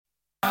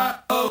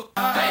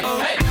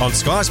On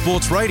Sky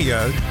Sports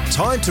Radio,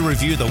 time to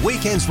review the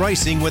weekend's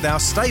racing with our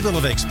stable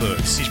of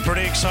experts. He's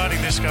pretty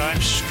exciting, this guy.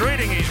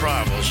 Streeting his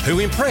rivals. Who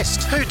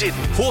impressed? Who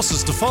didn't?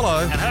 Horses to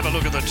follow. And have a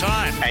look at the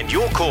time. And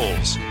your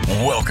calls.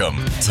 Welcome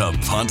to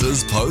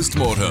Punters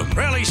Post-Mortem.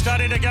 Really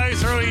starting to go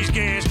through his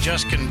gears.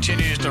 Just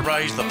continues to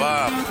raise the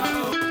bar.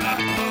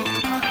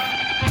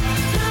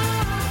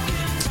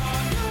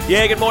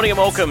 Yeah, good morning and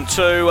welcome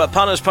to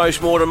Punters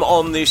Post-Mortem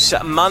on this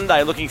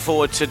Monday. Looking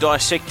forward to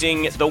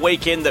dissecting the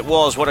weekend that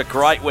was. What a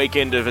great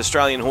weekend of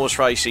Australian horse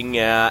racing,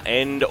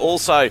 and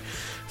also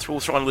we'll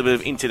throw in a little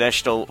bit of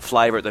international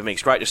flavour at the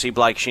mix. Great to see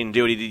Blake Shin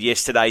do what he did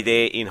yesterday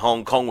there in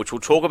Hong Kong, which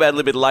we'll talk about a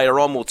little bit later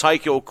on. We'll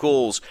take your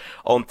calls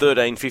on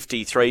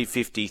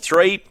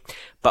 135353.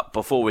 But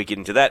before we get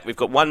into that, we've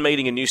got one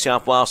meeting in New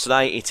South Wales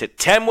today. It's at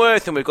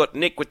Tamworth, and we've got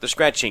Nick with the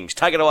scratchings.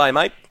 Take it away,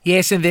 mate.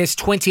 Yes, and there's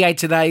 28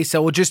 today,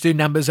 so we'll just do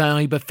numbers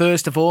only. But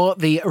first of all,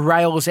 the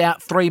rails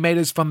out 3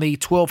 metres from the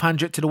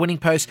 1200 to the winning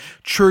post.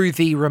 True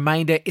the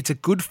remainder. It's a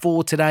good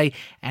fall today,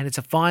 and it's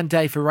a fine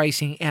day for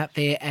racing out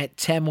there at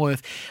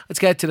Tamworth. Let's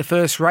go to the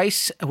first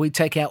race. We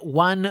take out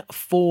 1,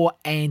 4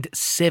 and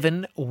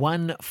 7.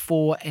 1,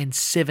 4 and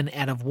 7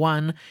 out of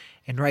 1.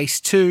 In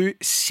race 2,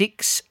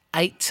 6,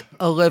 8,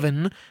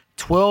 11,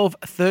 12,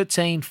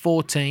 13,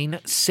 14,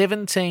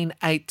 17,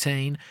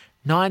 18,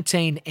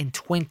 19 and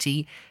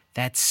 20.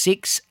 That's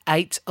 6,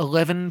 8,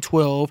 11,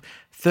 12,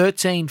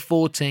 13,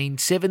 14,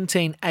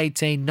 17,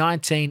 18,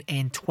 19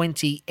 and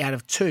 20 out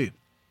of 2.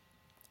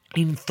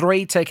 In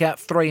 3, take out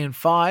 3 and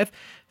 5.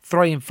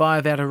 3 and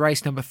 5 out of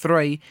race number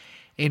 3.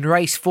 In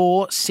race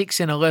 4, 6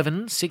 and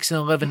 11. 6 and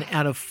 11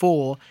 out of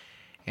 4.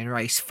 In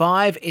race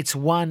 5, it's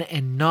 1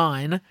 and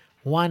 9.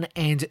 1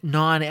 and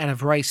 9 out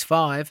of race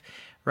 5.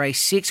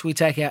 Race 6, we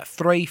take out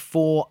 3,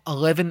 4,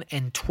 11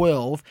 and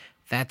 12.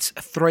 That's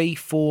 3,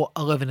 4,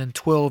 11 and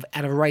 12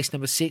 out of race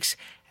number 6.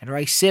 And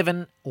race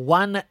 7,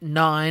 1,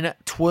 9,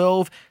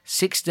 12,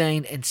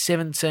 16 and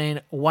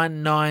 17.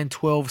 1, 9,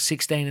 12,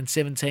 16 and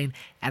 17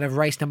 out of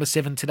race number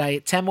 7 today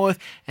at Tamworth.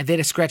 And they're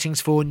the scratchings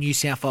for New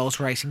South Wales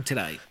racing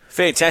today.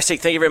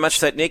 Fantastic. Thank you very much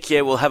for that, Nick.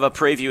 Yeah, we'll have a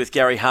preview with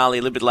Gary Harley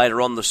a little bit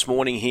later on this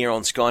morning here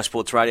on Sky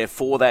Sports Radio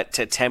for that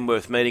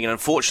Tamworth meeting. And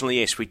unfortunately,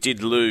 yes, we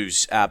did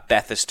lose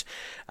Bathurst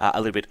a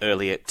little bit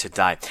earlier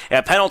today.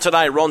 Our panel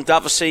today, Ron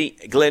Dufficy,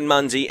 Glenn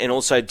Munsey, and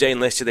also Dean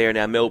Lester there in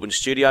our Melbourne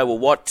studio. Well,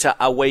 what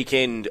a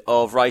weekend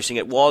of racing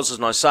it was, as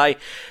I say.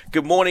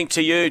 Good morning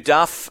to you,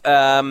 Duff.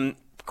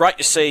 Great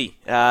to see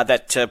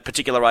that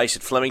particular race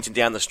at Flemington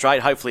down the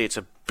straight. Hopefully it's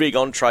a big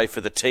entree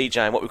for the TJ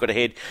and what we've got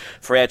ahead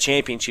for our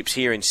championships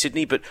here in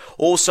Sydney, but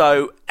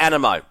also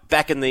Anamoe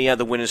back in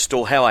the winner's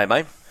stall. How are you,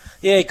 mate?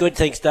 Yeah, good,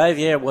 thanks, Dave.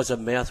 Yeah, it was a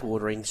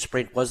mouth-watering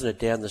sprint, wasn't it,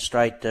 down the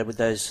straight with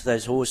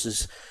those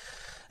horses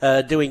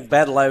doing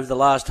battle over the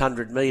last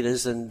 100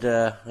 metres, and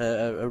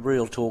a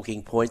real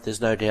talking point,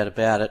 there's no doubt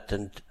about it,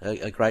 and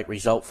a great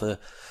result for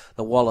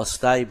the Wallace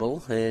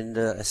stable, and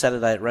a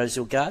Saturday at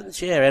Rosehill Gardens.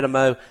 Yeah,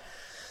 Anamoe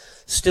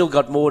still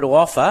got more to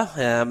offer.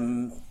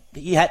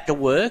 He had to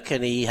work,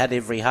 and he had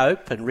every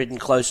hope, and ridden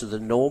closer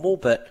than normal,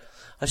 but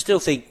I still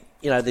think,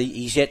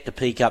 he's yet to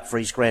peak up for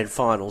his grand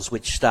finals,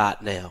 which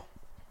start now.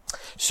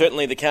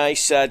 Certainly the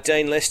case.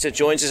 Dean Lester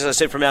joins us, as I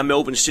said, from our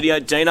Melbourne studio.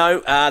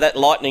 Dino, that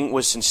Lightning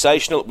was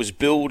sensational. It was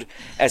billed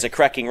as a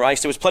cracking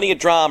race. There was plenty of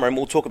drama, and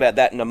we'll talk about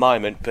that in a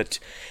moment, but,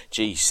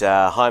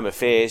 Home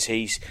Affairs,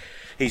 he's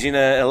in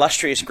an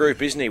illustrious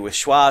group, isn't he, with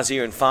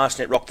Schwazier and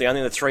Fastnet Rock, the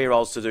only the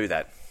 3-year-olds to do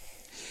that.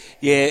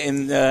 Yeah,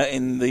 in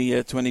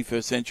the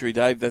 21st century,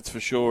 Dave, that's for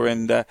sure.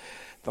 And the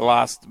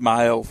last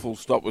male full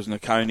stop was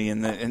Nakoni,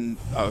 and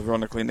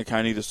ironically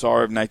Nakoni, the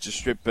sire of Nature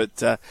Strip.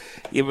 But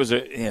it was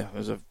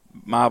a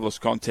marvellous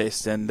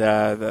contest, and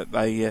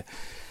they.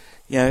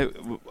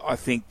 I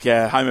think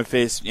Home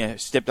Affairs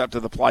stepped up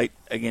to the plate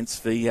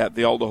against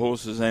the older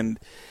horses, and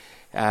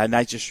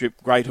Nature Strip,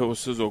 great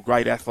horses or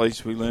great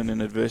athletes. We learn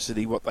in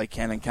adversity what they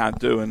can and can't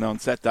do, and on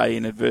Saturday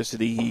in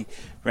adversity he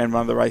ran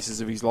one of the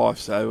races of his life,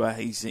 so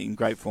he's in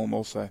great form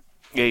also.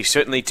 Yeah, he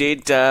certainly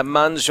did.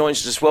 Muns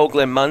joins us as well.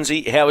 Glenn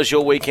Munsey, how was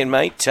your weekend,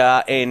 mate?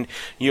 And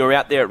you were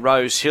out there at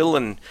Rose Hill,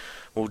 and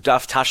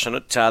Duff touched on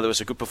it. There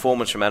was a good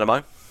performance from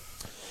Anamoe.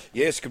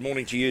 Yes, good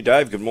morning to you,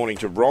 Dave. Good morning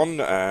to Ron.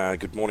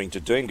 Good morning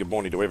to Dean. Good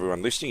morning to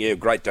everyone listening. Yeah,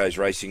 great day's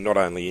racing, not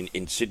only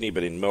in Sydney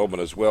but in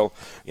Melbourne as well.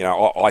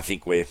 I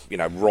think we're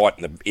right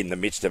in the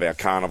midst of our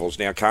carnivals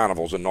now.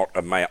 Carnivals are not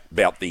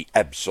about the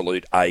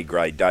absolute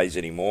A-grade days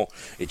anymore.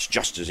 It's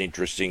just as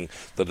interesting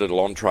the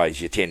little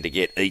entrees you tend to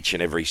get each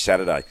and every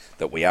Saturday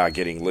that we are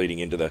getting leading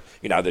into the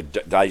the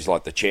days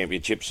like the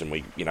championships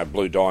and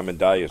Blue Diamond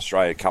Day,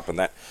 Australia Cup, and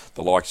that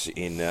the likes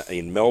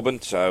in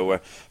Melbourne. So.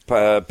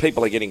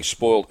 People are getting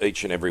spoiled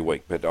each and every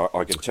week, but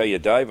I can tell you,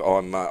 Dave,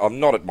 I'm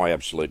not at my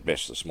absolute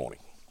best this morning.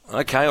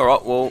 Okay, all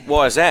right. Well,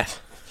 why is that?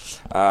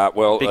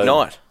 Big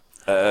night.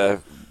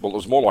 Well, it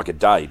was more like a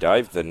day,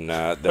 Dave, than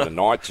a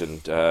night,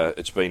 and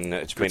it's been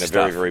a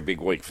very, very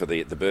big week for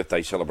the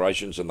birthday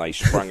celebrations, and they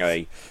sprung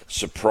a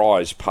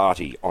surprise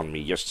party on me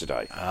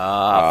yesterday.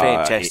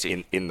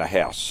 Fantastic! In the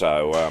house,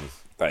 so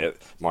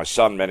my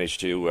son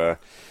managed to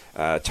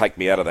take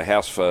me out of the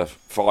house for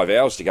 5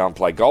 hours to go and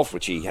play golf,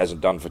 which he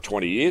hasn't done for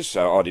 20 years,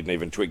 so I didn't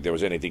even twig there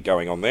was anything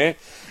going on there.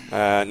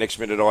 Next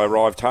minute I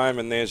arrived home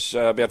and there's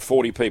about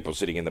 40 people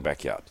sitting in the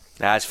backyard.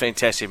 It's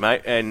fantastic,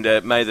 mate, and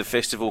may the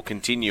festival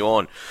continue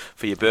on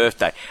for your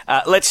birthday.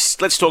 Let's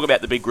talk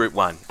about the big Group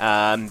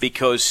 1,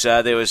 because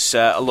there was,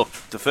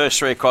 the first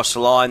three across the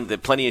line, there's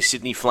plenty of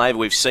Sydney flavour.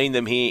 We've seen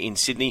them here in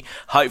Sydney.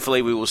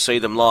 Hopefully we will see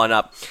them line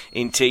up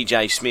in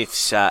TJ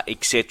Smith's,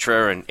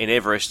 etc., and in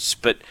Everest's.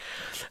 But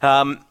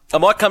I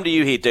might come to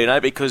you here, Dino,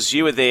 because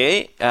you were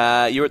there.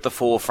 You're at the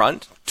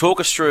forefront. Talk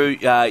us through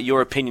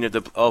your opinion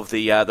of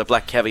the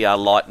Black Caviar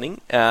Lightning.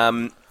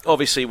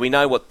 Obviously, we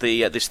know what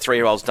this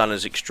 3-year-old's done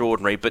is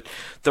extraordinary, but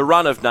the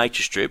run of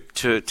Nature Strip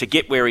to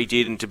get where he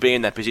did and to be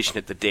in that position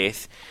at the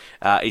death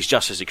is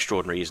just as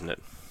extraordinary, isn't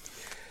it?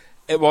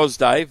 It was,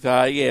 Dave.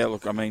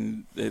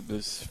 It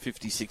was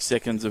 56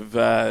 seconds of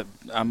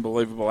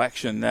unbelievable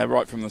action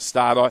right from the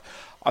start.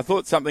 I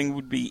thought something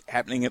would be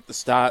happening at the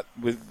start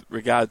with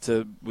regard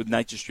to with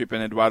Nature Strip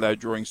and Eduardo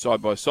drawing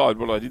side by side.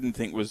 What I didn't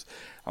think was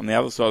on the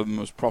other side of them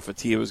was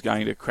Profiteer was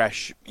going to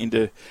crash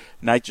into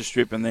Nature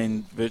Strip and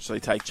then virtually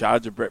take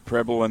charge of Brett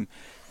Preble and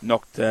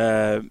knocked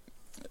others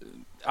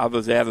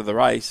out of the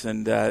race.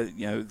 And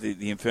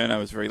the Inferno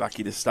was very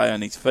lucky to stay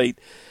on his feet.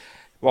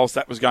 Whilst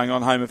that was going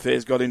on, Home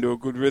Affairs got into a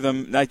good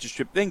rhythm. Nature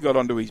Strip then got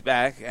onto his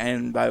back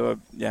and they were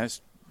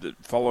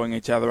following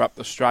each other up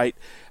the straight.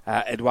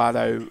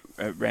 Eduardo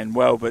ran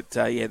well, but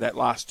that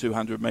last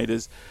 200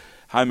 metres,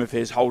 Home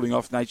Affairs holding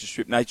off Nature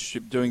Strip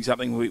doing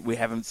something we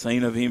haven't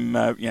seen of him,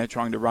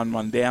 trying to run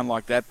one down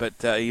like that, but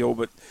he all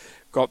but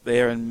got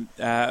there. And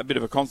a bit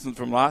of a constant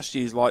from last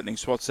year's Lightning,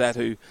 Swatsat,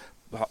 who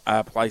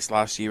placed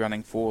last year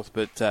running fourth.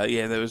 But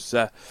there was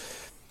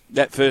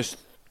that first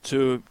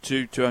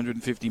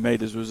 250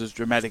 metres was as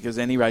dramatic as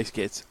any race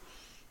gets.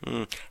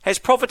 Has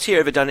Profiteer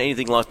ever done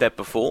anything like that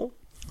before?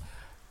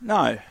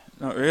 No,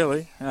 not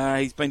really.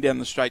 He's been down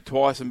the straight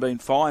twice and been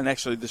fine.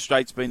 Actually, the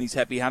straight's been his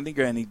happy hunting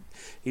ground.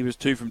 He was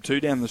 2 from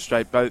 2 down the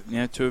straight. Both,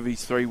 2 of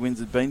his 3 wins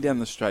had been down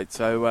the straight.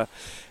 So,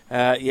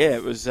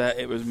 it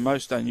was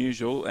most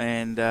unusual.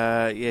 And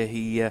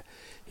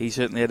he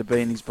certainly had to be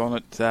in his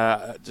bonnet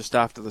just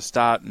after the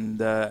start and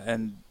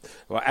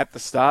at the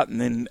start,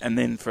 and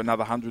then for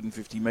another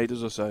 150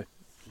 metres or so.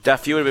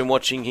 Duff, you would have been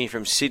watching here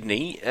from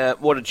Sydney.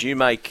 What did you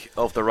make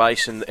of the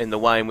race and the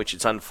way in which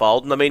it's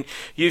unfolded? I mean,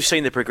 you've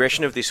seen the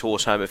progression of this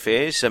horse, Home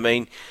Affairs. I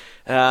mean,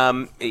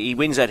 he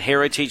wins at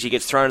Heritage, he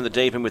gets thrown in the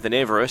deep end with an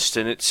Everest,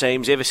 and it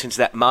seems ever since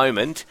that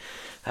moment,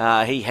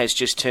 he has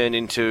just turned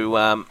into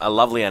a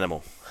lovely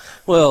animal.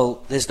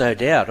 Well, there's no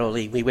doubt. Well,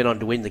 he went on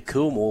to win the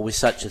Coolmore with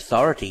such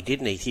authority,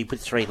 didn't he? He put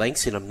 3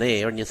 lengths in him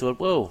there, and you thought,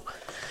 well,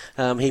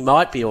 he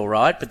might be all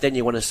right, but then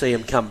you want to see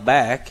him come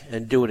back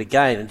and do it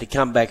again, and to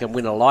come back and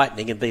win a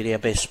Lightning and beat our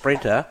best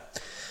sprinter,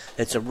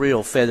 it's a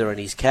real feather in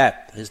his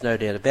cap. There's no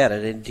doubt about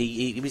it. And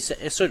he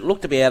sort of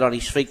looked to be out on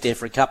his feet there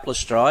for a couple of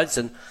strides,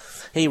 and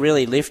he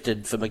really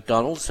lifted for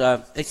McDonald.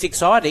 So it's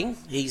exciting.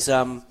 He's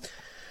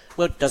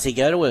does he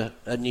go to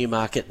a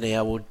Newmarket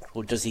now,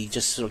 or does he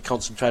just sort of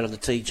concentrate on the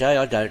TJ?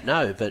 I don't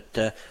know.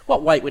 But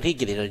what weight would he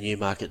get in a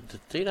Newmarket?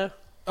 Do you know?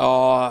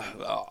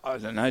 Oh, I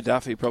don't know,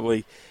 Duffy.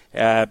 Probably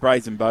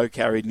Brazen Bow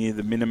carried near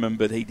the minimum,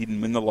 but he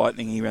didn't win the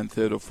Lightning. He ran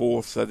 3rd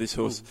or 4th, so this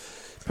horse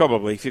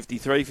probably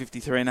 53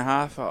 and a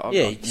half.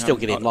 He'd still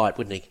get in light,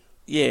 wouldn't he?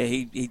 Yeah,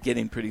 he'd get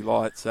in pretty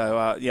light. So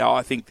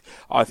I think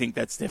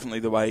that's definitely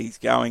the way he's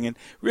going. And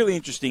really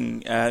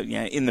interesting,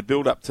 in the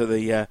build-up to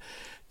the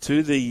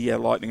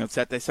Lightning on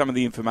Saturday, some of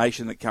the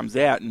information that comes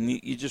out, and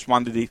you just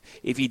wondered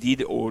if he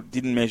did or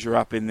didn't measure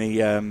up in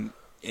the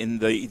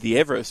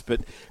Everest.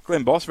 But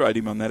Glenn Boss rode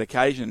him on that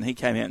occasion. He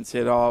came out and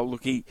said, oh,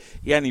 look, he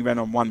only ran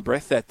on one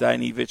breath that day,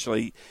 and he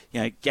virtually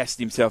gassed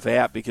himself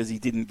out because he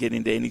didn't get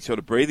into any sort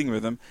of breathing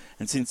rhythm.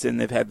 And since then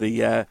they've had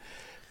the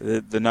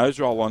nose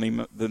roll on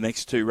him the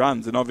next 2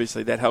 runs, and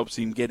obviously that helps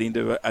him get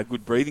into a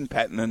good breathing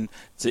pattern, and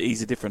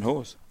he's a different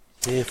horse.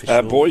 Yeah, for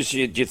sure. Boys, do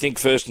you think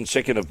first and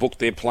second have booked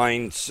their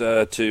planes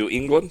to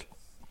England?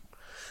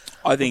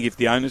 I think if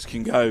the owners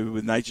can go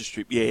with Nature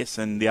Strip, yes,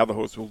 and the other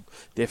horse will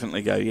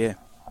definitely go, yeah.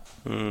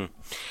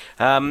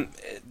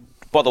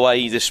 By the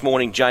way, this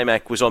morning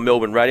J-Mac was on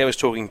Melbourne Radio. He was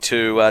talking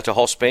to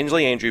Hoss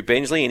Bensley, Andrew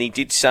Bensley, and he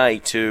did say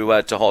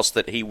to Hoss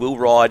that he will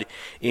ride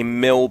in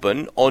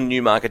Melbourne on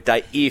Newmarket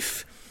Day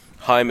if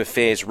Home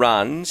Affairs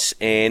runs.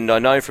 And I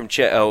know from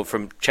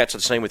chats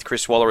I've seen with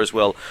Chris Waller as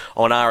well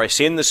on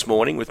RSN this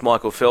morning with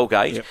Michael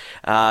Felgate,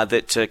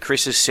 that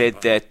Chris has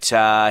said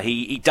that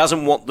he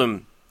doesn't want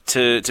them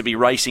to be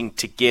racing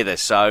together,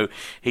 so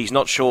he's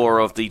not sure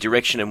of the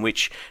direction in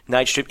which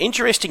Nature Strip.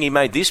 Interesting, he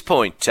made this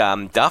point,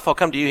 Duff. I'll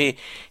come to you here.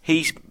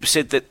 He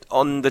said that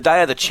on the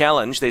day of the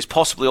challenge, there's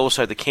possibly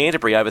also the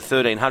Canterbury over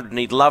 1300, and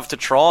he'd love to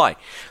try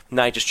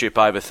Nature Strip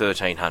over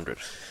 1300.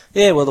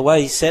 Yeah, well, the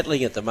way he's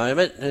settling at the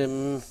moment,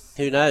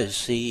 who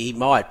knows? He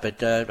might,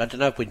 but I don't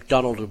know if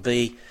McDonald will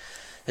be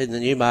in the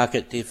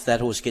Newmarket if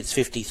that horse gets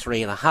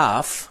 53 and a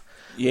half.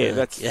 Yeah,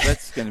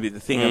 that's going to be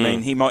the thing. I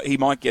mean, he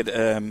might get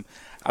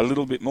a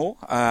little bit more.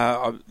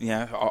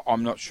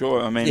 I'm not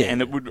sure. I mean,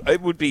 and it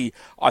would be.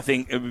 I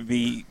think it would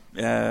be.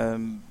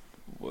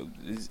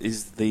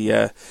 Is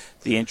the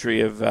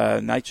entry of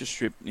Nature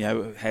Strip?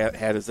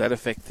 How does that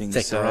affect things?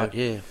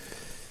 Exactly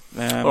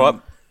right. All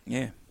right.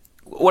 Yeah.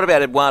 What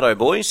about Eduardo,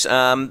 boys?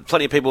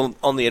 Plenty of people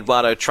on the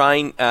Eduardo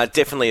train.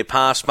 Definitely a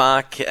pass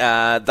mark.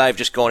 They've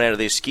just gone out of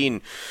their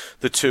skin,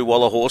 the two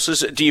Waller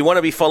horses. Do you want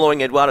to be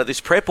following Eduardo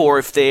this prep, or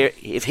if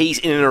he's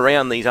in and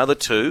around these other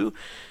two,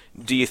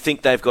 do you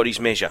think they've got his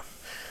measure?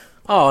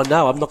 Oh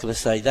no, I'm not going to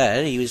say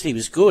that. He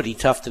was good. He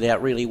toughed it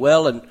out really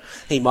well, and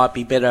he might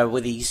be better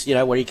with his,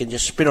 where he can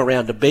just spin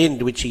around a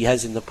bend, which he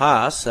has in the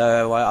past.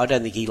 So I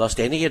don't think he lost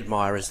any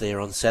admirers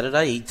there on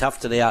Saturday. He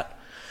toughed it out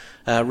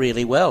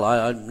really well.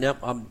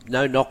 I'm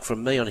no knock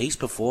from me on his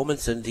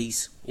performance, and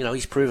he's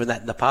proven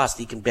that in the past.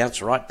 He can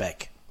bounce right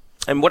back.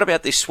 And what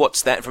about this?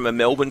 What's that from a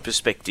Melbourne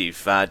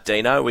perspective,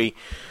 Dino?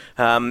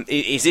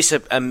 Is this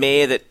a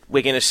mare that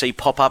we're going to see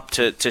pop up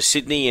to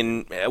Sydney,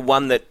 and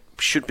one that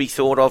should be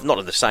thought of, not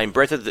in the same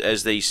breath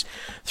as these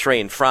three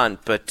in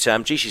front, but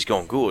she's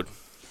gone good.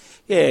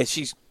 Yeah,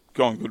 she's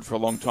gone good for a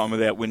long time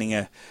without winning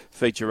a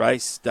feature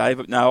race, Dave.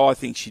 But no, I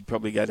think she'd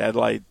probably go to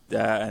Adelaide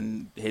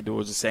and head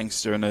towards a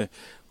Sangster and a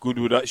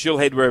Goodwood. She'll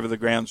head wherever the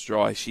ground's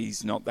dry.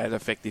 She's not that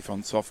effective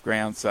on soft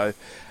ground, so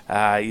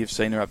you've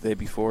seen her up there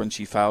before, and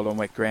she failed on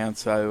wet ground.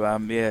 So,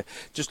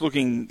 just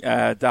looking,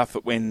 Duff,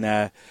 at when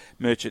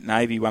Merchant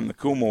Navy won the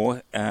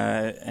Coolmore,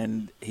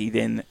 and he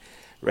then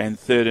ran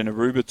third in a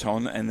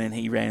Rubiton, and then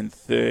he ran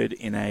third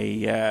in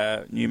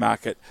a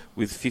Newmarket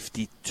with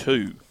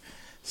 52.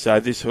 So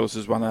this horse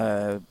has won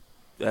a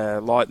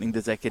Lightning.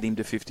 Does that get him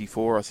to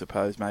 54, I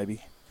suppose,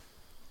 maybe?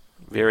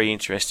 Very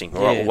interesting.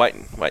 All right,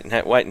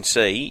 we'll wait and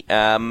see.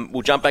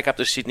 We'll jump back up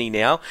to Sydney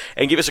now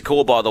and give us a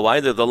call, by the way.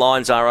 The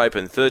lines are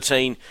open,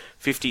 13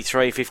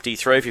 53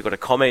 53. If you've got a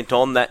comment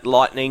on that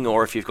Lightning,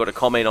 or if you've got a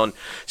comment on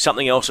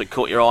something else that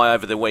caught your eye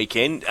over the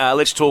weekend.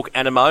 Let's talk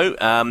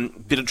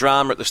Anamoe. Bit of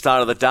drama at the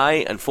start of the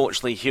day.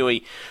 Unfortunately,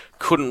 Huey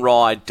couldn't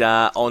ride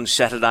on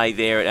Saturday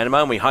there at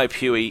Anamoe, and we hope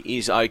Huey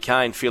is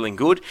okay and feeling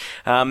good.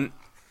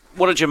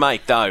 What did you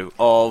make, though,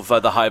 of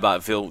the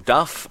Hobartville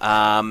Duff?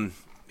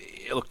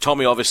 Look,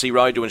 Tommy obviously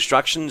rode to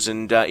instructions,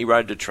 and he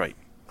rode to treat.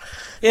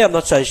 Yeah, I'm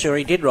not so sure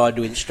he did ride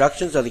to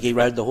instructions. I think he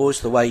rode the horse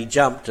the way he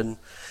jumped, and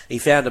he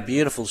found a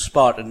beautiful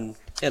spot, and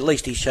at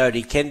least he showed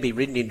he can be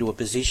ridden into a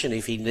position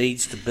if he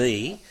needs to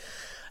be.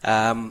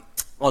 On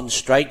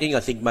straightening, I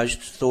think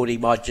most thought he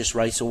might just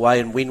race away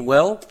and win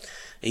well.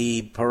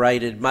 He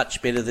paraded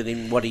much better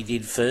than what he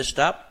did first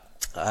up.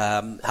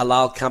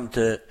 Halal come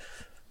to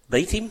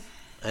beat him,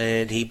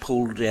 and he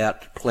pulled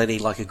out plenty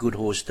like a good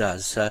horse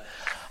does. So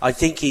I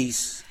think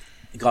he's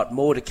got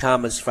more to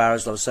come as far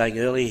as I was saying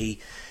earlier.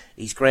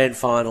 His grand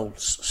final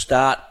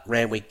start,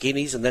 Randwick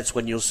Guineas, and that's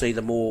when you'll see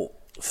the more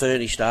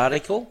furnished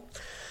article.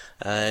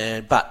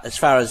 But as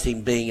far as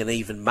him being an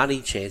even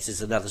money chance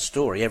is another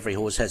story. Every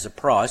horse has a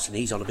price, and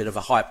he's on a bit of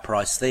a hype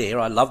price there.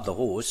 I love the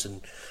horse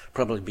and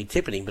probably be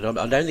tipping him, but I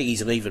don't think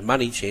he's an even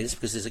money chance,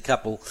 because there's a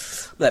couple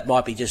that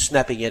might be just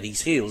snapping at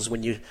his heels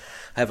when you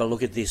have a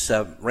look at this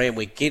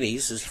Randwick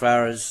Guineas, as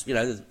far as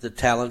the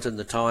talent and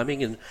the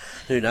timing, and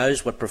who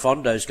knows what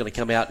Profondo's going to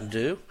come out and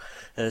do.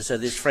 So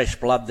there's fresh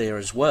blood there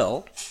as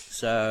well.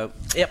 So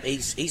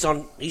he's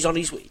on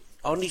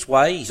his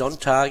way. He's on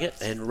target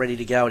and ready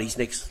to go at his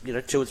next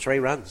 2 or 3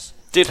 runs.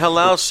 Did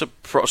Halal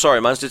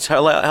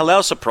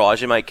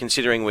surprise you, mate,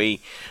 considering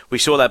we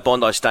saw that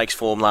Bondi Stakes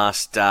form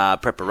last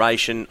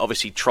preparation,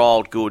 obviously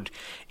trialled good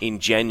in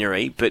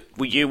January, but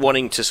were you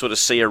wanting to sort of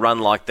see a run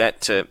like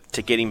that to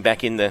get him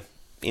back in the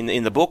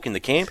book, in the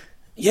camp?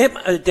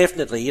 Yeah,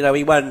 definitely.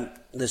 He won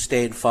the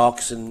Stan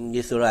Fox, and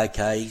you thought,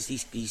 okay,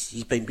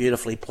 he's been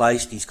beautifully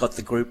placed. He's got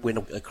the group win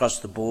across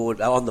the board,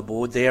 on the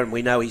board there, and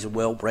we know he's a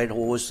well-bred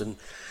horse, and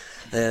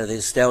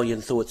there's stallion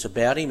thoughts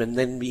about him. And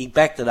then he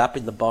backed it up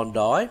in the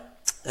Bondi,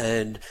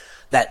 and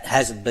that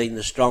hasn't been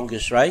the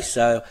strongest race.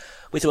 So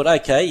we thought,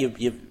 okay,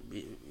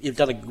 you've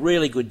done a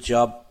really good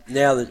job.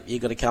 Now that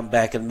you've got to come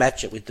back and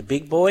match it with the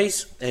big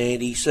boys,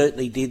 and he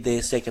certainly did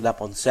there second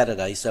up on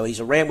Saturday. So he's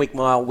a Randwick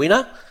Mile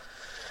winner,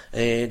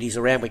 and he's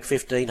a Randwick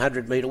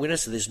 1,500 metre winner,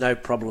 so there's no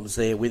problems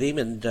there with him.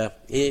 And I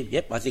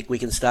think we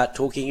can start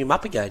talking him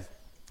up again.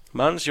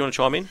 Muns, you want to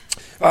chime in?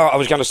 I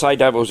was going to say,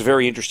 Dave, it was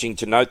very interesting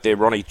to note there.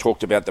 Ronnie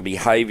talked about the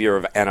behaviour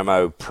of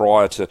Anamoe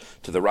prior to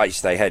the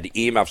race. They had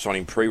earmuffs on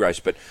him pre-race,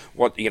 but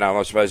what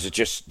I suppose it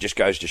just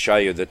goes to show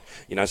you that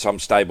some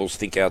stables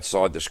think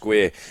outside the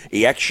square.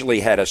 He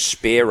actually had a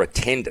spare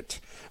attendant.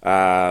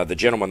 The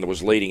gentleman that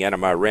was leading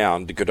Anamoe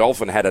round,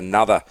 Godolphin had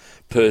another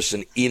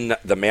person in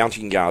the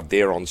mounting yard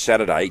there on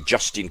Saturday,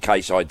 just in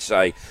case I'd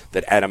say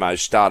that Anamoe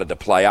started to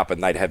play up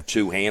and they'd have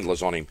 2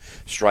 handlers on him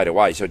straight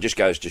away. So it just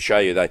goes to show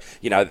you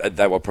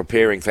they were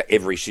preparing for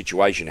every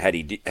situation had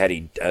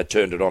he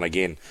turned it on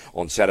again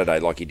on Saturday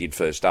like he did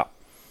first up.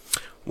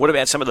 What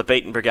about some of the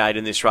beaten brigade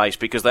in this race?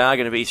 Because they are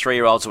going to be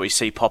 3-year-olds that we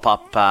see pop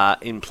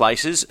up in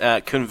places.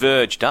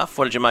 Converge, Duff,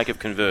 what did you make of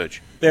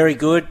Converge? Very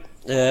good.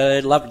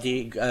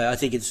 I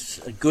think it's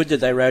good that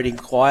they rode him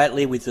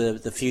quietly with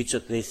the future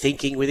they're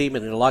thinking with him,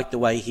 and I like the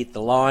way he hit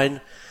the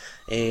line.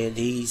 And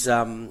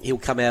he'll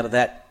come out of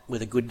that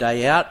with a good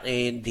day out,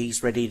 and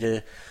he's ready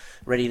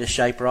to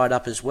shape right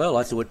up as well.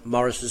 I thought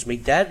Morris's Me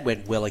Dad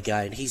went well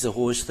again. He's a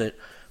horse that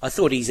I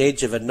thought his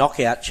edge of a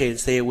knockout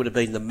chance there would have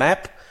been the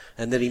Map,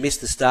 and then he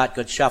missed the start,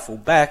 got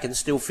shuffled back, and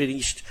still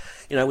finished,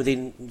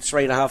 within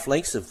 3.5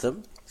 lengths of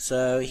them.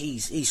 So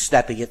he's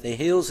snapping at their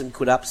heels and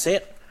could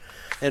upset.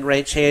 And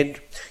Ranch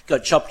Hand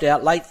got chopped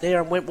out late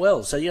there and went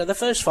well. So, the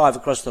first 5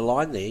 across the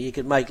line there, you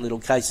can make little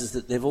cases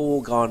that they've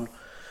all gone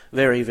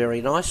very,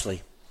 very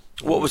nicely.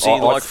 What was he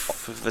like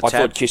for the I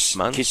Tab?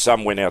 thought Kiss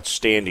Some went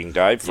outstanding,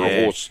 Dave, for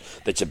a horse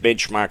that's a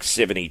benchmark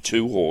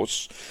 72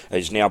 horse.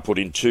 He's now put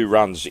in 2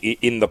 runs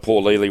in the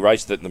Paul Lely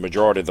race that the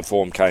majority of the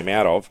form came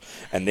out of,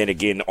 and then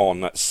again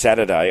on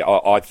Saturday.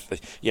 I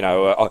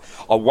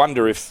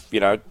wonder if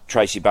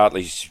Tracy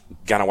Bartley's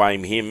going to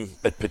aim him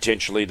at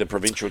potentially the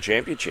provincial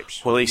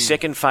championships. Well, he's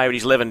second favourite.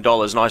 He's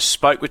 $11, and I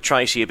spoke with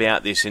Tracy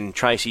about this, and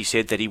Tracy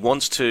said that he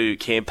wants to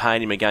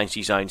campaign him against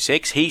his own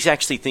sex. He's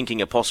actually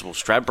thinking a possible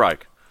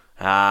Stradbroke.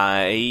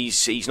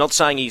 He's not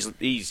saying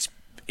he's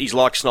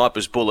like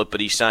Sniper's Bullet,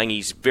 but he's saying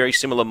he's very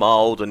similar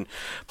mould,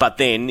 but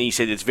then he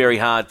said it's very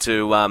hard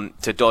to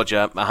dodge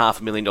a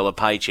 $500,000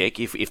 paycheck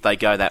if they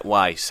go that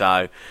way.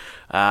 So,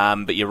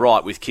 but you're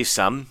right with Kiss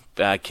Some,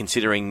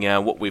 considering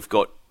what we've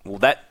got. Well,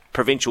 that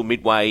provincial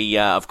midway,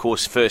 of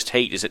course, first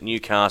heat is at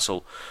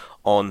Newcastle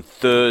on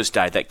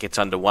Thursday. That gets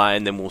underway,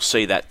 and then we'll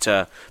see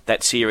that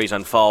series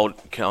unfold,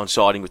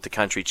 coinciding with the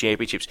country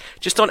championships.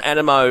 Just on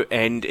Anamoe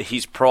and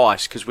his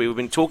price, because we've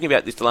been talking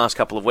about this the last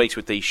couple of weeks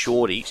with these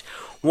shorties.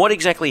 What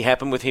exactly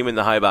happened with him in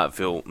the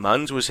Hobartville,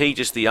 Munns? Was he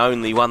just the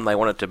only one they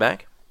wanted to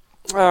back?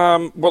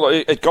 Well,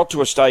 it got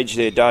to a stage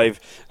there, Dave,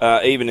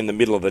 even in the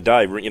middle of the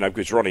day,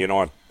 because Ronnie and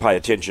I pay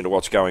attention to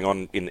what's going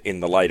on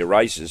in the later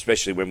races,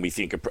 especially when we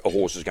think a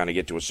horse is going to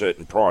get to a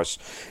certain price.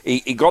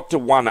 He got to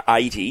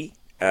 180.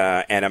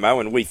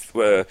 Anamoe, and we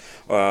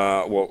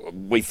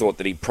thought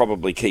that he'd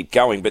probably keep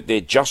going, but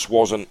there just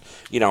wasn't,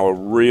 a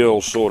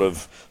real sort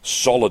of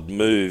solid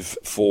move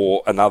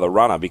for another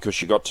runner,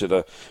 because you got to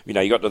the,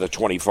 you got to the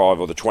 $25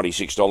 or the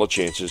 $26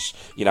 chances,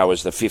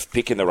 as the 5th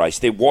pick in the race.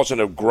 There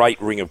wasn't a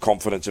great ring of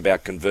confidence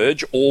about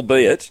Converge,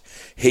 albeit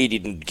he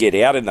didn't get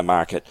out in the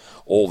market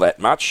all that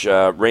much.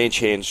 Ranch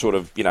Hand sort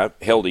of,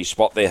 held his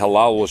spot there.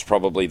 Halal was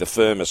probably the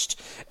firmest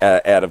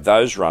out of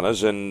those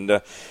runners,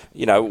 and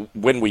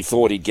when we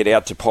thought he'd get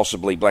out to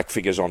possibly black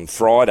figures on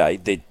Friday,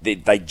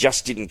 they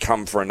just didn't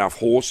come for enough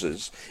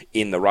horses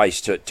in the race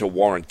to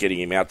warrant getting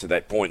him out to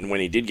that point. And when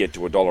he did get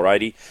to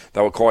 $1.80,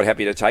 they were quite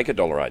happy to take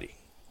 $1.80.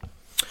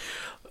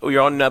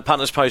 We're on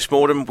Punters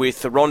Postmortem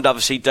with Ron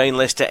Doversey, Dean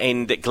Lester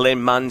and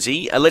Glenn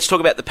Munsey. Let's talk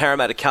about the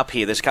Parramatta Cup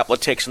here. There's a couple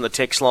of texts on the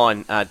text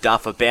line,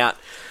 Duff, about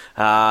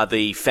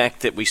the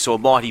fact that we saw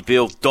Mighty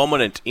Bill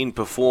dominant in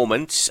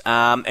performance,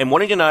 and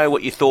wanting to know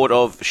what you thought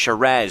of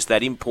Shiraz,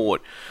 that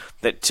import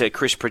that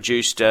Chris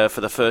produced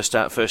for the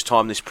first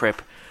time this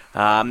prep.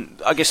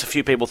 I guess a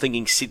few people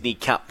thinking Sydney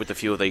Cup with a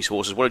few of these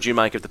horses. What did you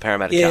make of the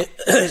Parramatta Cup?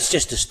 It's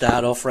just a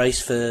start-off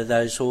race for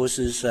those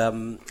horses,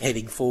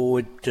 heading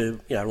forward to,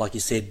 like you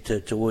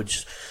said,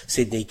 towards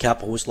Sydney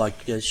Cup. A horse like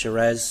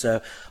Shiraz,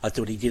 so I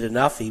thought he did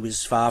enough. He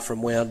was far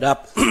from wound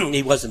up.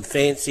 He wasn't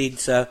fancied,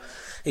 so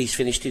he's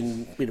finished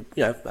in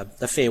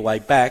a fair way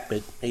back,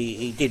 but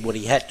he did what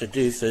he had to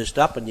do first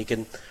up, and you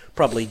can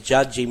probably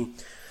judge him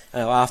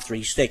after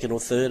his second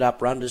or third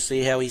up run to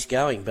see how he's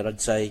going. But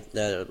I'd say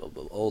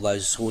all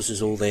those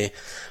horses, all their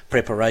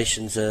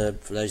preparations for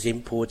those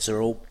imports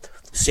are all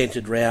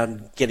centred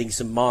around getting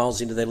some miles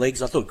into their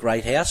legs. I thought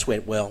Great House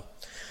went well.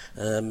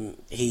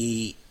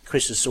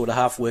 Chris has sort of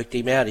half worked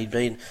him out. He'd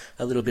been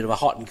a little bit of a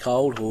hot and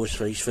cold horse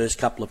for his first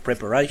couple of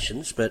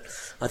preparations, but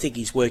I think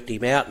he's worked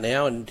him out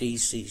now, and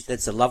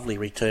that's a lovely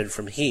return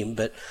from him.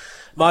 But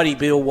Mighty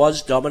Bill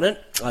was dominant.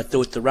 I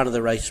thought the run of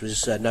the race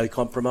was no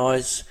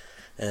compromise.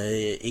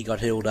 He got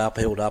held up,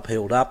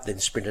 then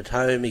sprinted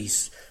home.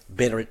 He's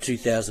better at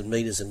 2,000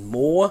 metres and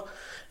more.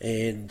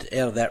 And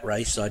out of that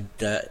race, in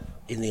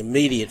the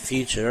immediate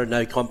future,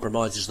 no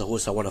compromise is the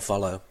horse I want to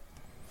follow.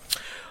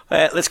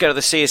 Let's go to the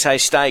CSA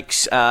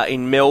Stakes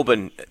in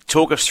Melbourne.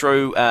 Talk us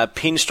through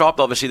Pinstripe.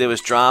 Obviously, there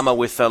was drama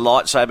with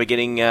Lightsaber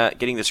getting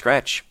the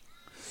scratch.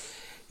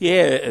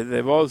 Yeah,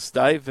 there was,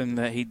 Dave, and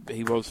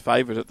he was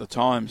favourite at the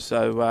time.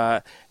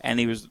 So and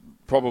he was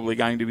probably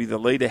going to be the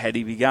leader had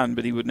he begun,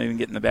 but he wouldn't even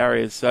get in the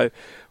barriers. So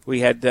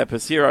we had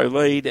Passero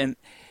lead, and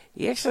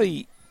he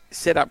actually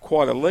set up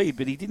quite a lead,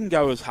 but he didn't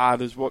go as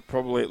hard as what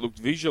probably it looked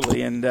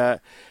visually, and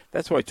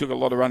that's why he took a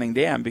lot of running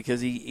down, because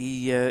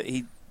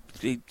he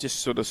just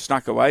sort of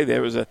snuck away there.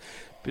 It was a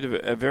bit of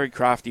a very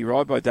crafty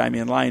ride by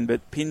Damien Lane,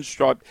 but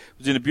Pinstripe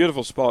was in a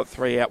beautiful spot,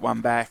 3 out,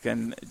 1 back,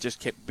 and just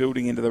kept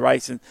building into the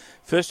race. And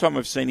first time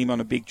we've seen him on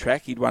a big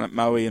track, he'd won at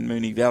Moe and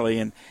Moonee Valley,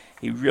 and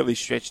he really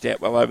stretched out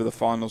well over the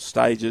final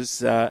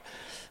stages.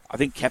 I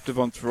think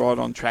Captivant's right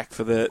on track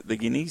for the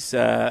Guineas,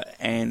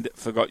 and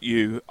Forgot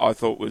You, I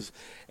thought was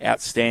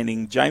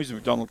outstanding. James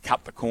McDonald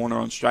cut the corner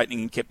on straightening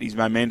and kept his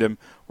momentum,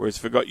 whereas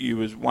Forgot You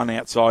was one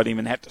outside him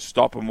and had to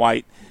stop and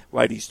wait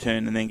his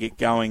turn and then get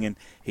going, and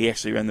he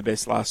actually ran the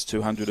best last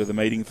 200 of the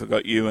meeting,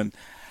 Forgot You, and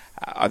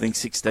I think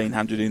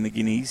 1,600 in the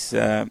Guineas.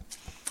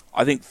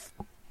 I think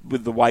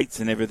with the weights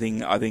and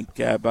everything, I think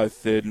both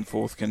third and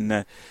fourth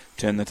can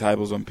turn the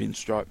tables on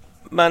Pinstripe.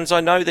 Muns, I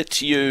know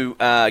that you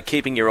are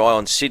keeping your eye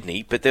on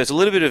Sydney, but there's a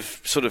little bit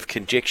of sort of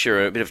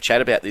conjecture, a bit of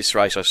chat about this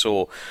race I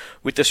saw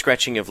with the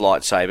scratching of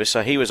Lightsaber.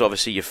 So he was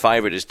obviously your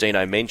favourite, as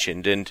Dino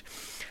mentioned, and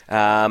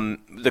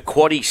the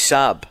Quaddy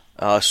sub,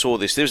 I saw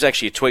this. There was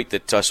actually a tweet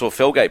that I saw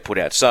Felgate put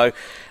out. So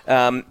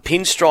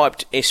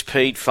Pinstriped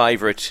SP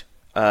favourite,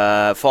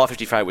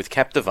 550 favourite with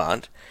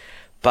Captivant,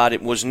 but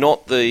it was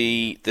not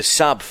the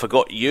sub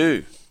Forgot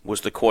You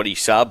was the Quaddy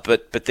sub,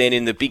 but then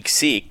in the Big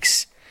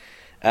Six,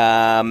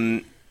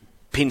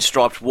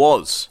 Pinstriped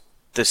was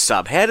the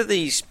sub. How do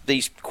these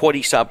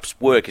Quaddy subs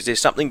work? Is there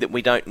something that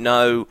we don't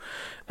know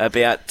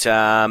about,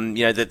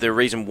 the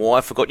reason why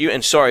I Forgot You?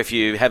 And sorry if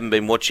you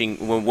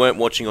weren't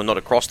watching or not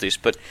across this,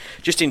 but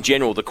just in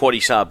general, the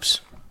Quaddy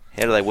subs,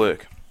 how do they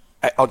work?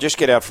 I'll just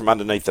get out from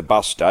underneath the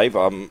bus, Dave.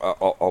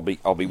 I'll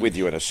be with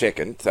you in a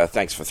second.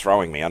 Thanks for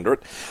throwing me under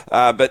it.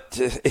 But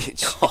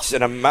it's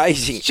an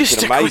amazing.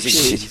 Just an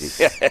amazing.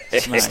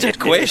 Just a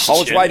question. I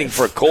was waiting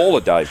for a caller,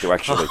 Dave, to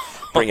actually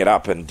bring it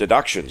up, and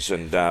deductions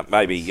and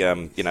maybe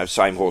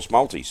same horse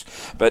multis.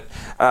 But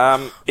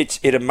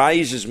it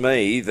amazes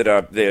me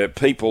that there are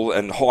people,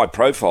 and high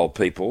profile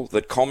people,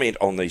 that comment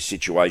on these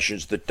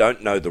situations that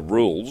don't know the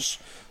rules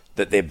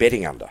that they're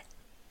betting under.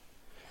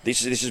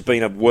 This has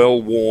been a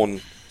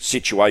well-worn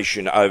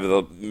situation over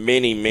the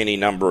many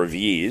number of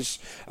years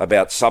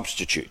about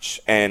substitutes,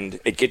 and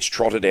it gets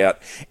trotted out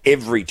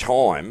every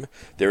time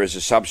there is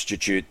a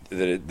substitute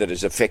that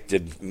is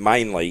affected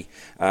mainly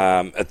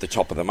at the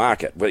top of the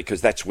market,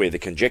 because that's where the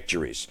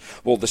conjecture is.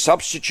 Well, the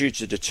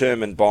substitutes are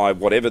determined by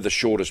whatever the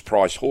shortest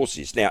price horse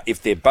is. Now,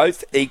 if they're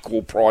both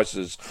equal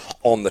prices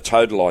on the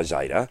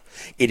totalisator,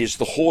 it is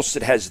the horse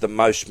that has the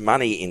most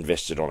money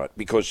invested on it,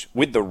 because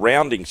with the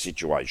rounding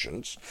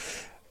situations,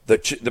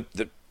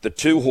 the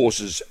two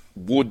horses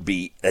would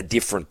be a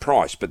different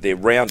price, but they're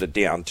rounded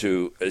down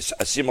to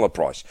a similar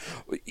price.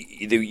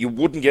 You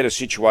wouldn't get a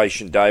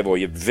situation, Dave, or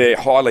you're very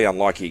highly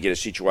unlikely to get a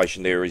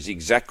situation there is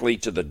exactly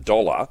to the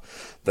dollar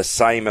the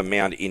same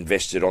amount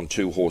invested on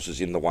two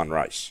horses in the one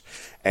race.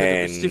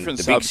 And it's different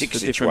the subs Big Six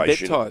for different bet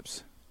situation.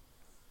 types.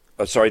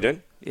 Sorry,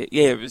 Dean?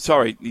 Yeah,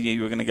 sorry,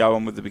 you were going to go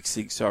on with the Big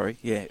Six, sorry.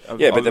 Yeah,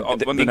 but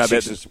the Big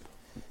Six is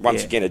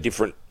once again a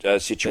different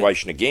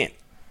situation again.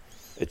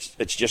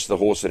 It's just the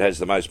horse that has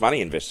the most money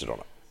invested on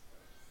it.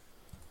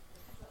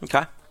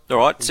 Okay. All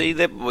right. See,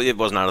 it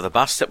wasn't under the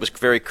bus. That was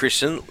very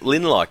Chris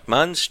Lynn-like.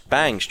 Muns,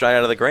 bang, straight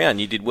out of the ground.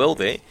 You did well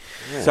there.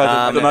 Yeah.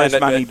 So the most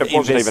money it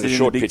wasn't even a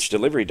short pitch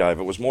delivery, Dave.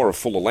 It was more a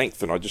fuller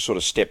length, and I just sort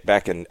of stepped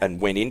back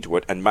and went into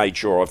it and made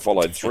sure I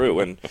followed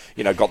through and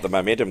got the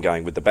momentum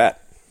going with the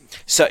bat.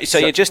 So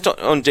you're just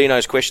on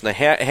Dino's question.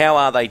 How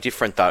are they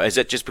different though? Is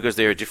it just because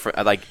they're a different?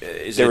 Are they?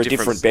 They're a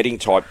different betting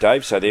type,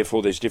 Dave. So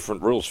therefore, there's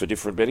different rules for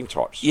different betting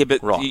types. Yeah,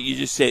 but right. you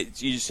just said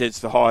it's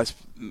the highest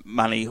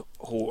money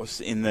horse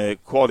in the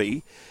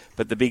quaddie,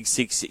 but the Big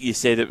Six, you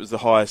said it was the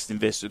highest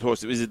invested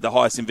horse. Was it the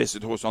highest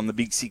invested horse on the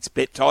Big Six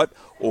bet type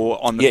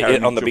or on the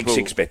on the Big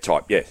Six bet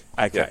type? Yeah.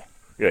 Okay.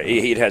 Yeah,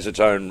 it has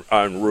its own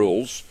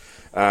rules.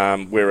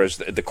 Whereas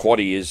the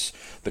quaddie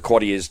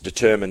is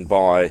determined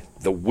by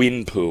the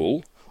win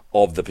pool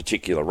of the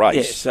particular race.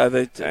 Yeah, so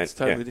it's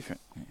totally different.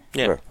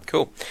 Yeah,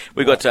 cool.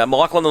 We've got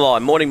Michael on the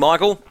line. Morning,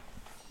 Michael.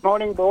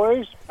 Morning,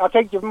 boys. I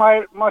think you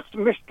must have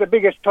missed the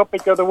biggest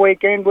topic of the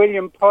weekend.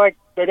 William Pike,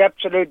 that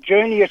absolute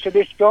genius of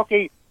this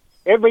jockey.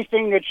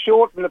 Everything that's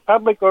short and the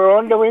public are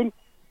onto him.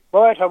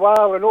 Right,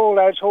 Hawar and all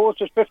those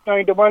horses,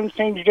 15-1,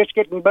 seems just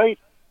getting beat.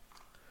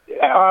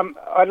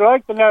 I'd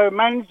like to know,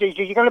 Munsey,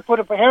 are you going to put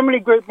up how many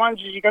Group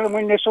 1s is you going to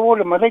win this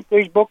autumn? I think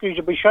these bookies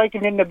will be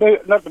shaking in the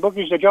boot, not the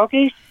bookies, the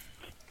jockeys.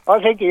 I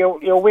think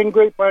he'll win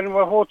Group 1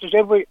 horses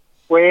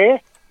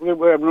everywhere,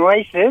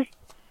 races,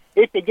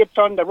 if he gets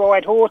on the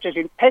right horses.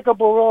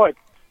 Impeccable ride.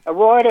 A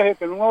rider who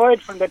can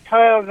ride from the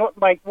tail, not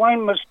make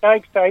one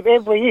mistake, save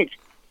every inch.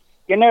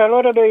 A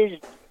lot of these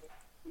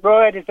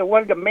riders are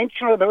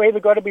one-dimensional. They've either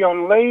got to be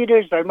on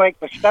leaders, they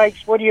make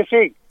mistakes. What do you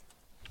think?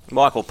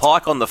 Michael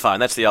Pike on the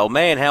phone. That's the old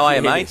man. How are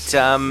you, mate?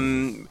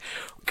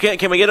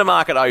 Can we get a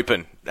market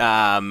open?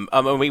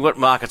 We want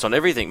markets on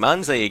everything,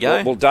 Muns. There you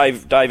go. Well,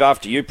 Dave,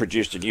 after you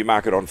produced a new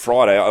market on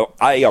Friday,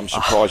 I'm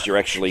surprised you're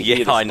actually here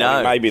this morning.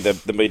 Know. Maybe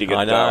the meeting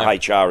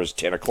at HR is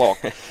 10 o'clock.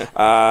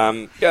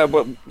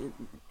 Well,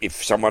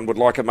 if someone would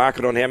like a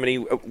market on how many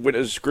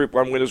winners, Group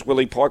 1 winners,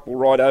 Willie Pike will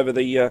ride over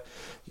the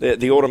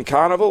Autumn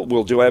Carnival,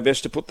 we'll do our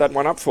best to put that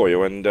one up for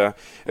you. And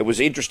it was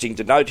interesting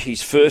to note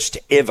his first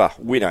ever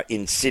winner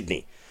in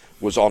Sydney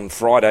was on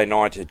Friday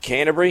night at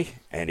Canterbury,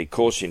 and of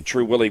course, in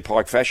true Willie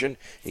Pike fashion,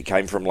 he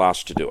came from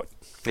last to do it.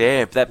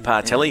 Yeah, that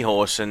Partelli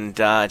horse, and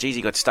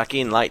he got stuck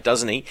in late,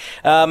 doesn't he?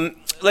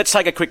 let's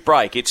take a quick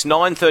break. It's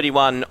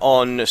 9:31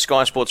 on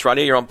Sky Sports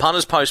Radio. You're on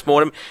Punters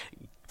Postmortem.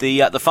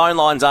 The phone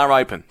lines are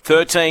open.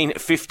 13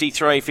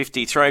 53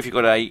 53. If you've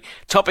got a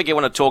topic you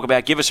want to talk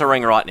about, give us a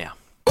ring right now.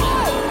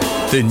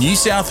 The New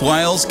South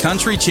Wales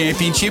Country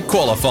Championship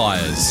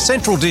Qualifiers.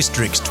 Central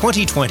Districts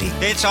 2020.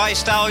 It's I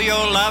Stole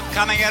Your Love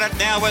coming at it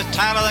now with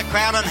Tail of the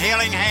Crowd and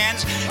Healing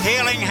Hands.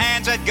 Healing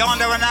Hands had gone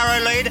to a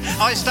narrow lead.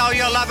 I Stole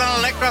Your Love and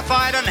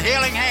Electrified and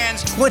Healing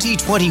Hands.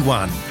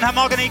 2021.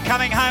 Homogany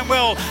coming home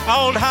well.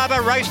 Old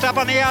Harbour raced up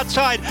on the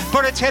outside,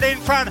 put its head in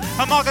front.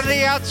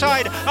 Homogany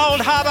outside.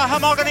 Old Harbour,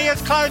 Homogany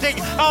is closing.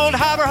 Old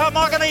Harbour,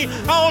 Homogany.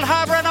 Old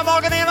Harbour and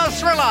Homogany in a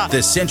thriller.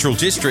 The Central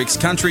Districts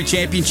Country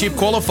Championship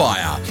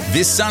Qualifier.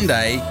 This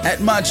Sunday at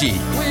Mudgee.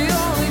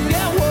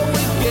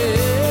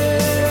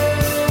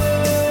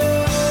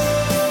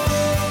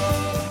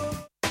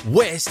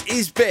 West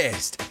is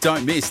best.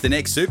 Don't miss the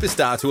next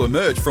superstar to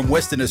emerge from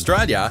Western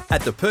Australia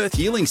at the Perth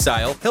Yearling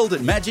Sale held at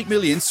Magic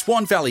Millions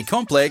Swan Valley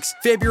Complex,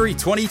 February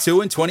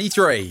 22 and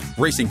 23.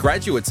 Recent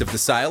graduates of the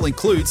sale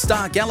include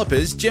star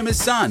gallopers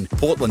Gemma's Son,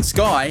 Portland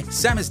Sky,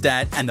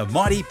 Samizdat and the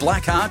mighty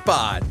Blackheart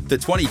Bard. The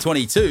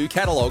 2022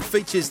 catalogue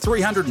features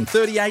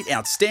 338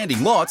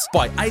 outstanding lots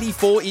by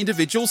 84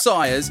 individual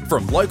sires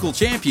from local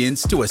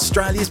champions to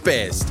Australia's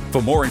best.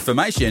 For more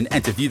information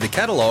and to view the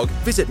catalogue,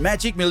 visit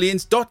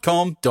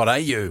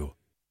magicmillions.com.au.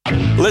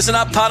 Listen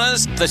up,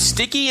 punters. The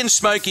Sticky and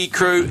Smoky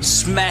crew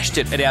smashed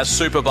it at our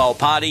Super Bowl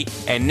party,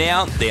 and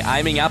now they're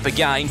aiming up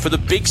again for the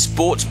big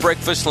sports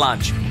breakfast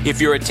lunch.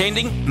 If you're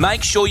attending,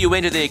 make sure you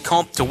enter their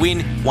comp to win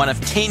one of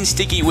 10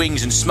 Sticky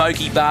Wings and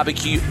Smoky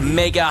Barbecue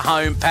mega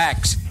home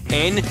packs.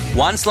 And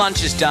once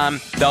lunch is done,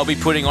 they'll be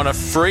putting on a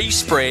free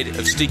spread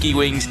of Sticky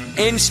Wings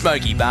and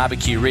Smoky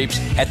Barbecue ribs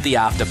at the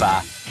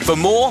afterbar. For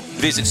more,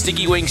 visit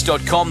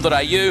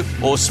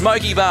stickywings.com.au or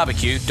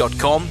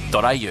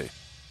smokybarbecue.com.au.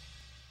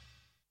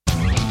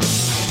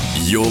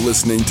 You're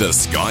listening to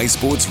Sky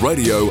Sports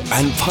Radio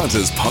and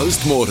Punters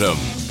Postmortem.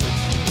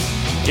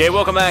 Yeah,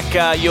 welcome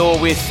back. You're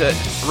with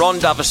Ron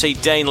Duffy,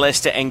 Dean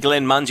Lester and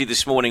Glenn Munsey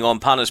this morning on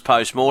Punters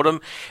Postmortem,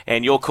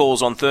 and your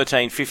calls on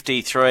 13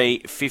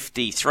 53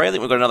 53. I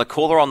think we've got another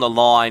caller on the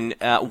line.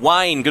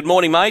 Wayne, good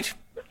morning, mate.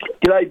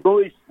 G'day,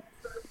 boys.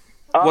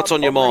 What's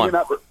on your mind?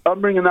 I'm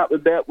bringing up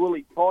about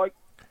Willie Pike.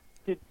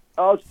 I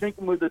was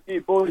thinking with a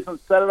few boys on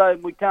Saturday,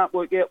 and we can't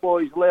work out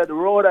why he's allowed to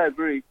ride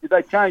over here. Did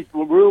they change the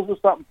rules or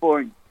something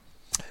for him?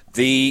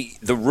 The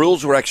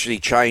rules were actually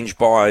changed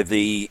by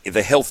the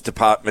health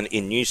department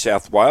in New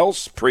South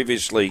Wales.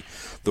 Previously,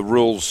 the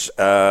rules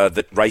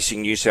that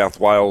Racing New South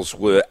Wales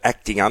were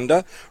acting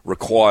under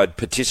required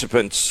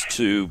participants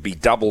to be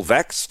double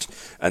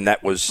vaxxed, and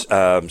that was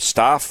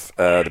staff,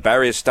 the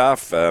barrier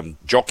staff,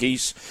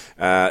 jockeys,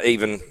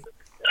 even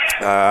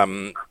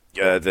the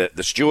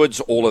stewards,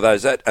 all of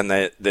those, and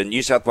the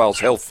New South Wales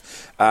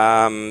Health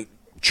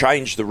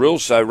changed the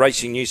rules. So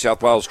Racing New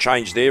South Wales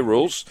changed their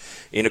rules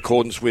in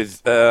accordance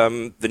with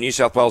the New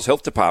South Wales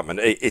Health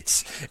Department.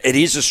 It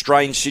is a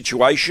strange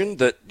situation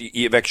that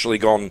you've actually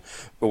gone,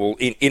 well,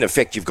 in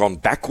effect, you've gone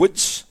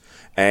backwards,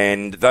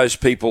 and those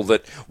people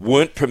that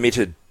weren't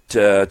permitted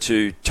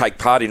to take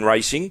part in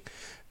racing,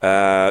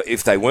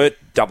 if they weren't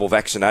double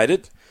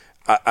vaccinated,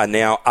 are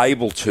now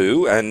able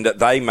to, and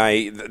they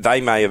may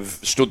have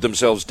stood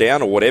themselves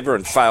down or whatever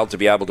and failed to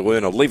be able to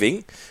earn a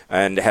living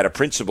and had a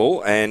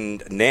principal,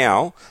 and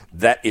now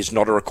that is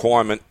not a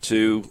requirement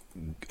to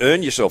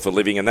earn yourself a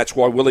living, and that's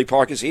why Willie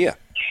Pike is here.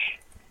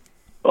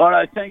 All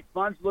right, thanks,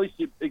 Muns. At least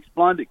you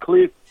explained it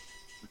clear.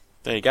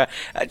 There you go.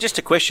 Just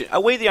a question.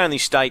 Are we the only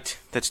state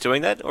that's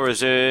doing that, or is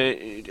there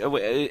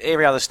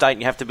every other state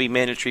you have to be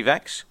mandatory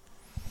vax?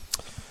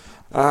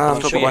 I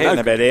don't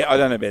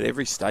know about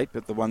every state,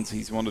 but the ones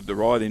he's wanted to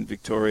ride in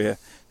Victoria,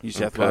 New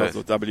South Wales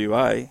or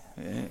WA,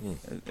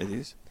 it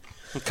is.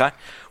 Okay.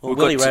 Well,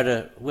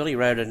 Willie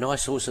rode a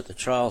nice horse at the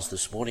trials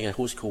this morning, a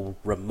horse called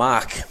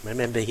Remark.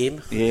 Remember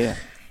him? Yeah.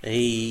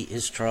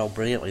 His trialled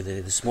brilliantly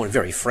there this morning,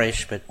 very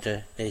fresh, but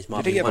he's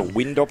might did he have a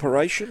wind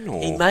operation?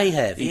 Or? He may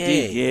have, He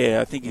did,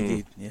 yeah, I think he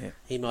did, yeah.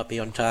 He might be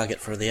on target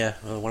for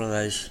one of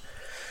those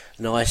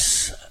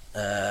nice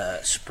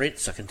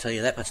sprints, I can tell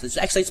you that much.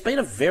 It's been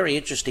a very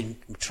interesting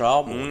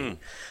trial morning.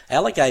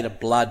 Alligator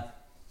Blood,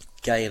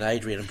 Gay and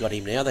Adrian have got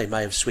him now. They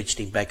may have switched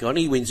him back on.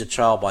 He wins a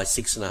trial by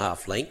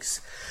 6.5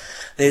 lengths.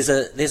 There's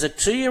a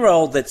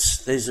 2-year-old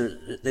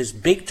there's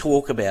big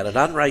talk about, an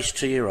unraced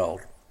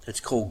 2-year-old.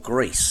 It's called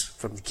Grease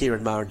from the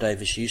Kieran Maher and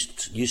Davis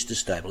Eustace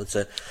stable. It's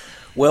a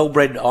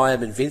well-bred I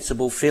Am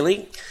Invincible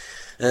filly.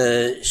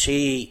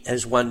 She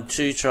has won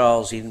 2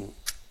 trials in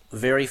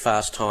very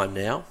fast time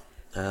now.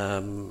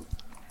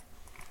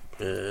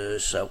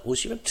 So will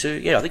she won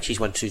 2? Yeah, I think she's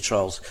won 2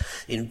 trials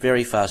in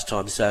very fast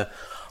time. So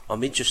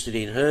I'm interested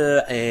in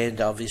her, and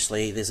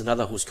obviously there's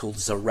another horse called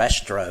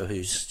Zarastro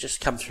who's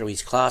just come through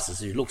his classes,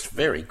 who looks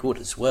very good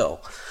as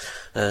well.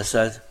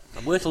 So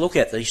worth a look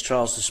at these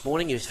trials this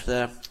morning. If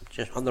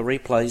just on the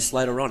replays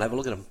later on, have a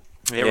look at them.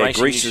 Yeah,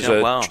 Greece is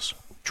a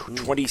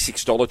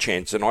 $26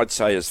 chance, and I'd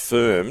say has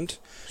firmed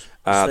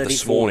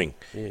this morning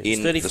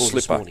in the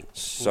slipper.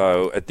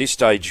 So at this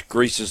stage,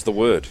 Greece is the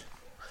word.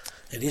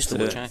 It is the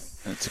word.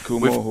 It's a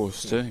Coolmore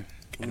horse too.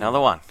 Another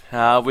one.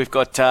 We've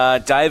got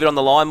David on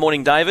the line.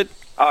 Morning, David.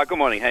 Good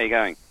morning. How are you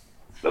going?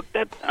 Look,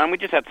 we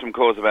just had some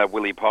calls about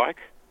Willie Pike.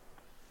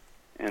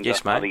 And,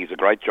 yes, mate. I think he's a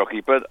great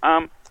jockey. But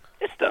I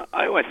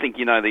always think,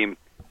 I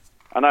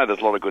know there's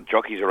a lot of good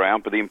jockeys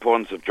around, but the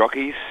importance of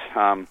jockeys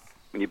when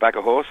you back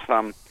a horse,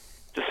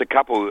 just a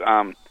couple.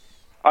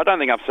 I don't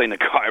think I've seen a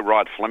guy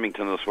ride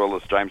Flemington as well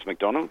as James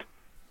McDonald.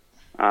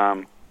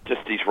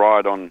 Just his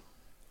ride on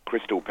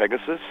Crystal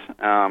Pegasus.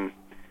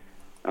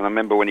 And I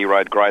remember when he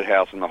rode Great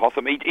House in the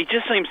Hotham. He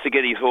just seems to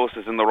get his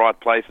horses in the right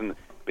place and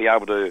be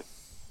able to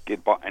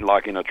get by,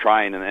 like in a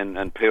train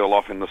and peel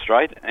off in the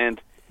straight.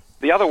 And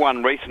the other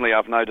one recently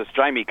I've noticed,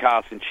 Jamie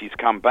Carr, since she's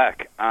come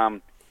back,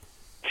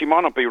 she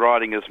might not be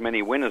riding as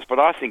many winners, but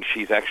I think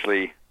she's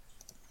actually,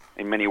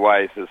 in many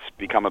ways, has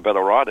become a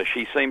better rider.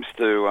 She seems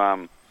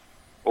to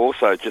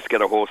also just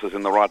get her horses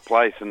in the right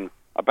place. And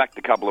I backed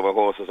a couple of her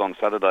horses on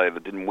Saturday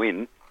that didn't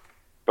win,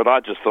 but I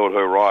just thought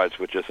her rides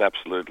were just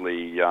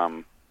absolutely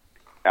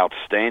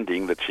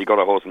outstanding, that she got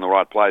her horse in the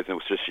right place, and it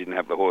was just she didn't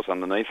have the horse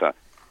underneath her.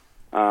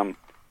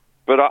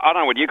 But I don't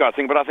know what you guys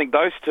think, but I think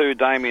those two,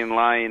 Damien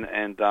Lane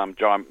and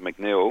Jai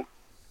McNeil,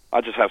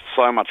 I just have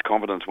so much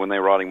confidence when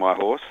they're riding my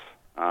horse.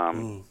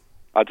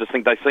 I just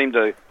think they seem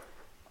to...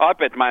 I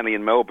bet mainly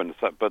in Melbourne,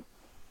 but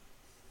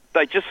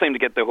they just seem to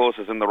get their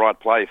horses in the right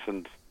place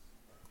and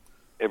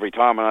every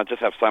time, and I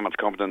just have so much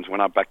confidence when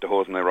I back the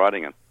horse and they're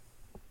riding it.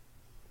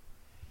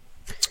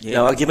 Yeah,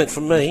 no argument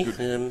from me.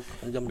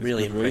 I'm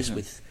really impressed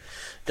with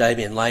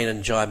Damien Lane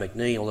and Jai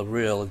McNeil. Are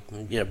real,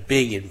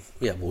 big and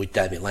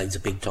Damien Lane's a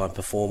big-time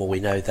performer. We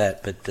know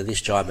that, but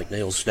this Jai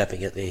McNeil's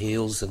snapping at their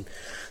heels, and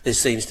there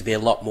seems to be a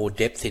lot more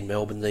depth in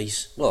Melbourne.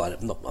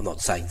 I'm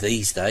not saying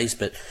these days,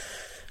 but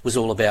it was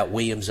all about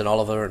Williams and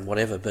Oliver and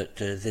whatever. But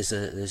there's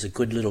a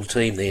good little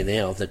team there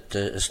now that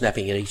are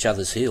snapping at each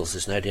other's heels.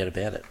 There's no doubt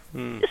about it.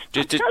 Can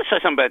I say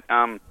something about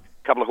a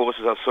couple of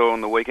horses I saw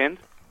on the weekend?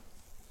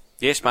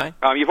 Yes, mate.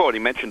 You've already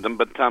mentioned them,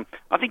 but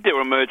I think they're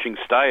emerging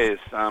stayers.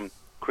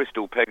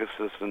 Crystal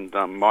Pegasus and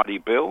Mighty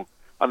Bill.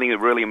 I think they're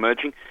really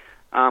emerging.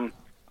 I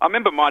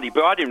remember Mighty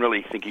Bill. I didn't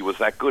really think he was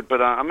that good,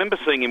 but I remember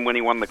seeing him when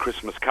he won the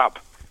Christmas Cup,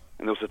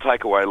 and there was a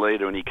takeaway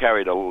leader, and he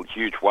carried a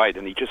huge weight,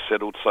 and he just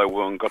settled so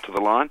well and got to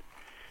the line.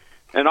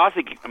 And I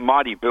think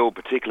Mighty Bill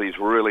particularly is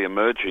really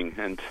emerging,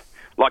 and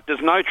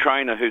there's no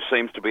trainer who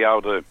seems to be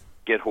able to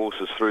get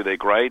horses through their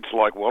grades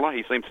like Waller.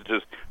 He seems to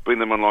just bring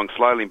them along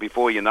slowly, and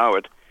before you know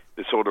it,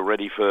 they're sort of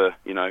ready for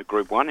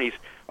Group 1.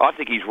 I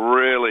think he's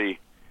really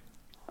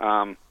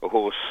a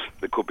horse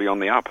that could be on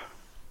the up.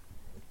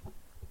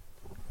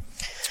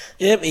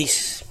 Yeah, he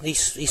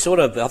sort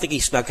of, I think he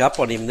snuck up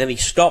on him, and then he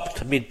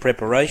stopped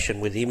mid-preparation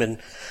with him and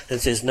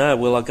says, no,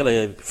 well, I've got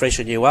to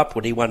freshen you up.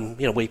 When he won,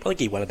 I think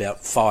he won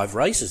about 5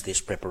 races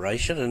this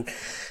preparation, and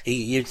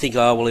you'd think,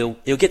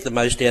 he'll get the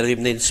most out of him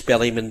and then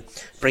spell him and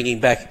bring him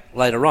back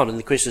later on.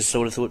 And Chris has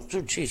sort of thought,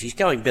 oh, geez, he's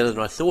going better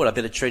than I thought. I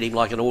better treat him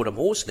like an autumn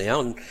horse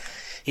now. And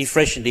he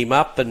freshened him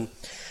up and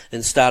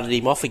started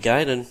him off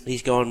again, and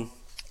he's gone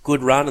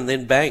good run and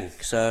then bang.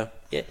 So,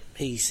 yeah,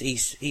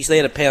 he's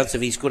there to pounce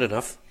if he's good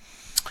enough.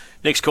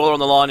 Next caller on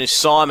the line is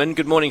Simon.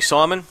 Good morning,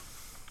 Simon.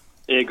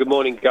 Yeah, good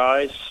morning,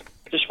 guys.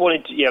 Just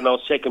wanted to, and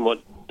I'll second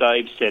what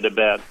Dave said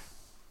about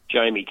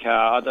Jamie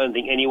Carr. I don't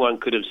think anyone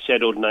could have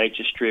settled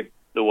Nature Strip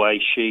the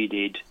way she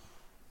did,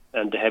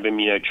 and to have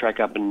him, track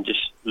up and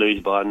just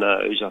lose by a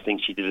nose. I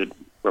think she did a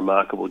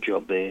remarkable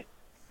job there.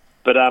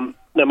 But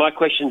now my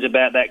question's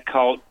about that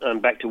colt,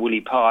 back to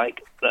Willie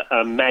Pike,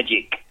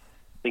 Magic.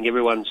 I think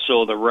everyone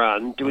saw the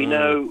run. Do we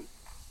know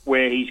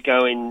where he's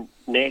going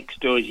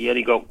next, or has he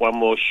only got one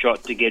more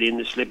shot to get in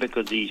the slipper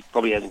because he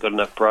probably hasn't got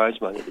enough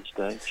prize money at this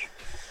stage?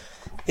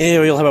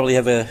 Yeah, he'll probably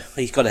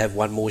he's got to have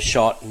one more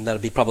shot, and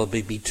that'll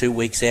probably be 2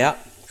 weeks out.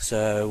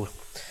 So,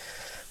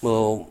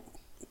 well,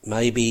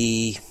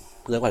 maybe,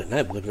 I don't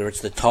know whether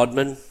it's the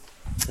Todman,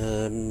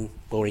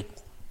 or he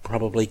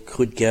probably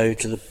could go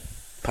to the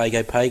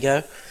Pago,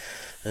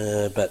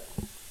 but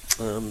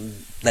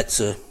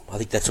I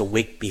think that's a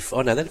week before.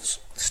 Oh, no, that's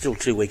still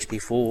 2 weeks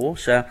before.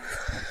 So,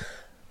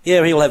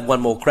 yeah, he'll have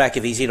one more crack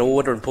if he's in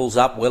order and pulls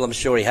up. Well, I'm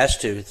sure he has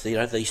to.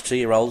 These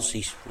 2-year-olds.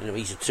 He's a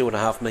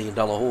 $2.5 million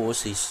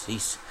horse. If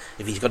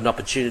he's got an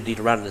opportunity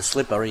to run in a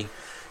slipper,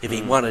 if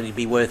he won it, he'd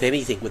be worth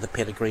anything with a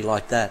pedigree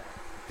like that.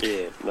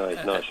 Yeah, nice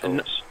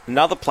horse.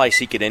 Another place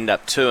he could end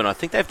up too, and I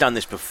think they've done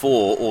this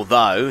before.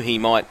 Although he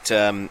might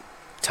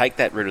take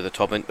that route of the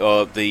top end,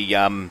 or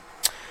the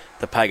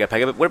Pago.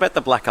 But what about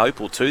the Black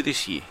Opal too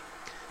this year?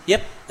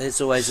 Yep, there's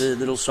always a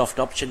little soft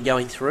option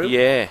going through.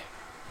 Yeah.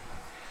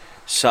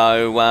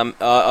 So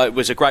it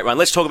was a great run.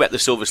 Let's talk about the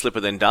Silver Slipper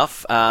then,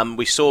 Duff.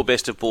 We saw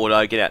Best of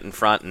Bordeaux get out in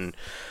front, and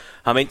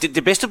I mean,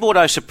 did Best of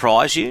Bordeaux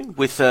surprise you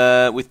with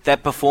that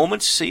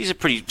performance? Seems a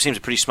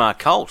pretty smart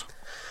colt.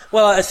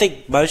 Well, I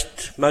think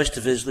most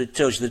of us, it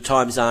tells you the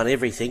times aren't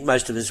everything.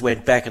 Most of us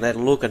went back and had a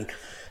look, and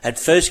at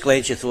first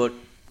glance you thought,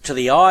 to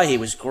the eye, he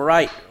was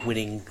great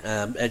winning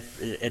at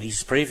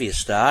his previous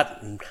start,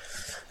 and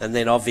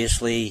then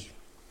obviously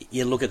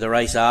you look at the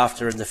race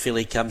after, and the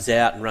filly comes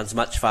out and runs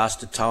much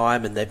faster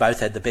time, and they both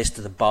had the best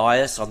of the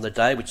bias on the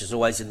day, which is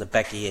always in the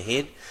back of your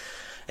head.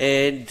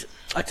 And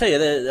I tell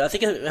you, I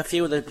think a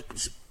few of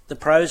the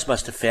pros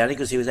must have found it,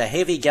 because he was a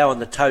heavy go on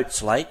the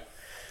totes late,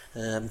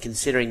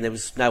 considering there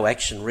was no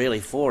action really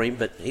for him,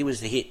 but he was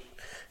hit.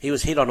 He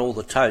was hit on all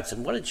the totes,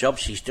 and what a job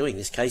she's doing,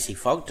 this Casey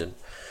Fogden,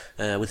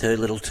 with her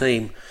little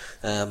team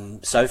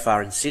so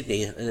far in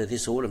Sydney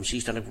this autumn.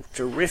 She's done a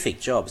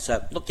terrific job.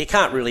 So, look, you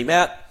can't rule him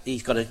out.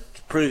 He's got to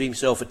prove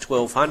himself at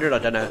 1,200. I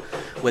don't know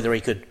whether he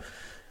could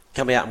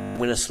come out and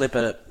win a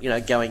slipper,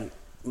 going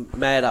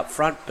mad up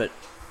front, but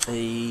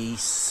he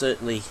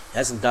certainly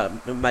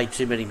hasn't made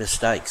too many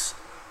mistakes.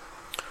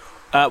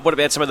 What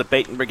about some of the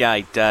beaten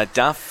brigade,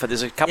 Duff?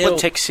 There's a couple of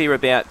texts here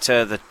about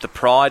the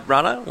Pride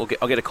runner.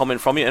 I'll get a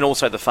comment from you, and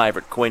also the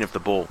favourite, Queen of the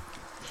Ball.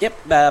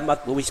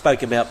 Yep, we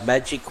spoke about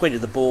Magic. Queen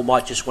of the Ball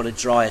might just want to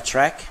dry a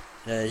track.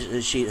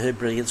 Her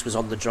brilliance was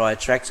on the drier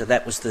track, so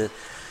that was the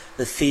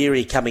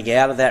theory coming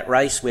out of that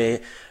race,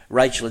 where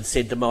Rachel had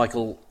said to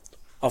Michael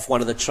off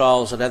one of the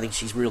trials, I don't think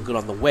she's real good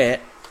on the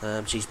wet.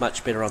 She's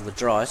much better on the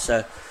dry,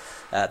 so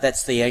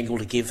that's the angle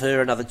to give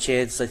her another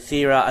chance. So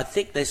Thera, I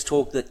think there's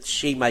talk that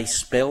she may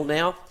spell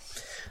now.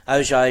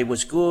 Auger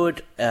was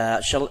good.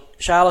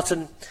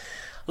 Charlatan,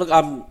 look,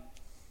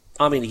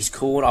 I'm in his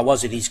corner. I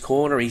was in his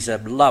corner. He's a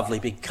lovely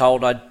big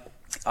colt. I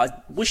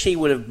wish he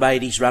would have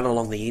made his run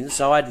along the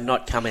inside and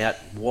not come out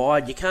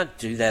wide. You can't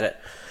do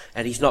that,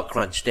 and he's not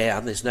crunched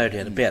down. There's no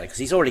doubt about it, because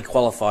he's already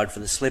qualified for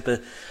the slipper.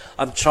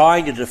 I'm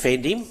trying to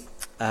defend him.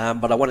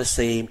 But I want to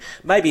see him,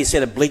 maybe a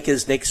set of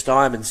blinkers next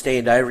time and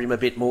stand over him a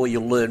bit more.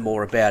 You'll learn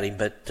more about him.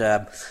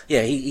 But,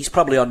 he's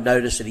probably on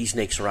notice at his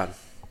next run.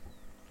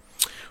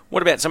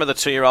 What about some of the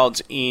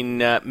 2-year-olds in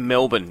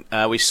Melbourne?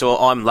 We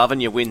saw I'm Loving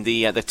You win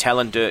the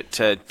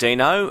Talendert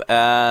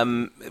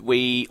Dino.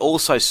 We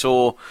also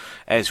saw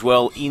as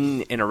well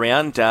in and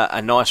around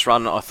a nice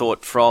run, I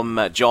thought, from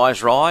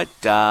Jai's Ride,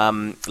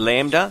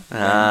 Lambda.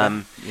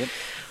 Yep.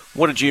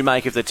 What did you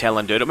make of the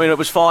Talendert? I mean, it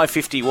was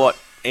 550 watt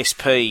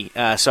SP,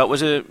 so it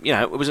was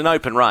it was an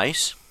open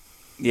race.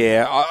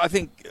 Yeah, I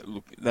think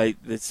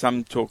there's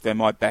some talk they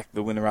might back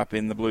the winner up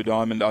in the Blue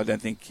Diamond. I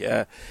don't think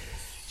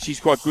she's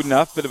quite good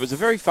enough, but it was a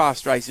very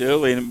fast race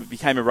early, and it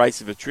became a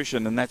race of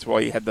attrition, and that's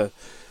why you had the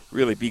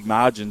really big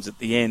margins at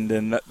the end.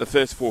 And the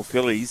first 4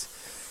 fillies,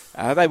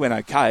 they went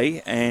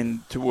okay,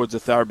 and towards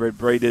the thoroughbred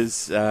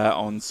breeders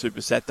on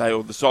Super Saturday,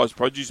 or the size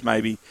produce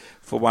maybe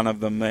for one of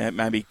them,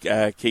 maybe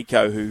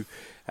Kiko, who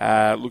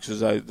looks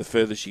as though the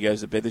further she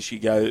goes, the better she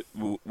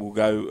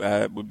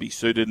would be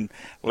suited. And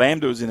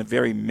Lambda was in a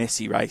very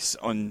messy race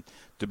on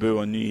debut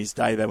on New Year's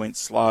Day. They went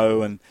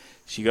slow, and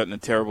she got in a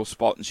terrible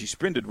spot, and she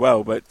sprinted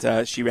well,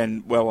 but she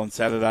ran well on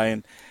Saturday.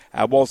 And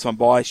whilst on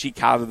by, she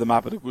carted them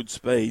up at a good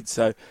speed,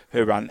 so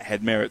her run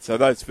had merit. So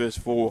those first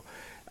 4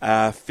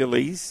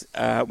 fillies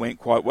went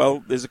quite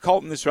well. There's a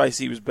colt in this race.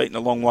 He was beaten a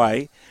long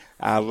way.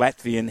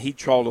 Latvian, he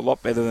trolled a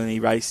lot better than he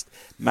raced.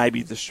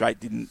 Maybe the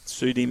straight didn't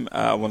suit him.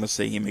 I want to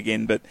see him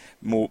again, but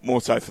more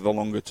so for the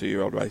longer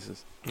 2-year-old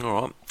races.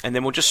 All right, and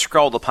then we'll just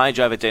scroll the page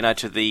over, Dino,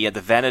 to the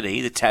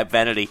Vanity, the Tab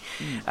Vanity.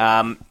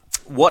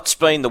 What's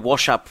been the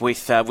wash-up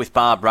with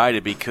Barb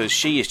Raider, because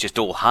she is just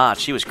all heart.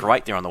 She was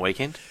great there on the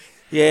weekend.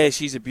 Yeah,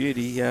 she's a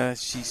beauty.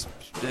 She's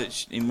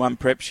in one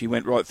prep, she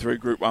went right through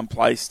Group 1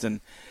 placed,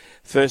 and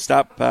first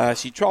up,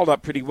 she trialled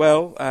up pretty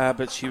well,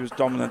 but she was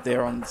dominant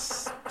there on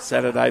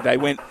Saturday. They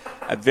went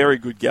a very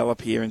good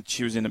gallop here, and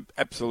she was in an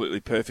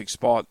absolutely perfect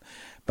spot.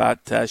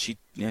 But she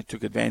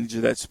took advantage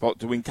of that spot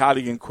to win.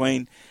 Cardigan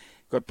Queen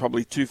got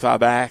probably too far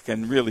back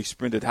and really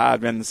sprinted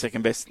hard, ran the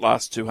second best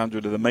last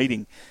 200 of the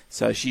meeting.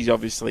 So she's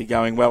obviously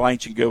going well.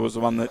 Ancient Girl was the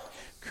one that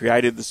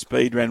created the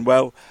speed, ran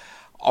well.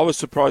 I was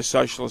surprised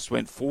Socialist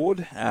went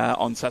forward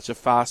on such a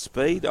fast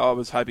speed. I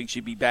was hoping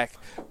she'd be back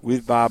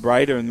with Barb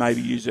Raider and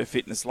maybe use her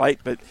fitness late,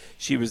 but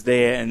she was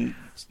there, and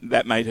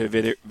that made her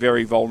very,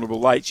 very vulnerable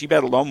late. She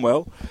battled on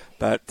well,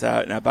 but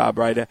Barb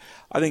Raider,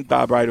 I think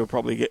Barb Raider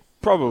will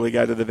probably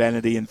go to the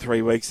Vanity in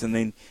 3 weeks, and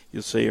then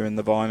you'll see her in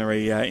the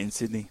Binary in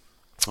Sydney.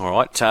 All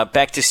right,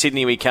 back to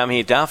Sydney we come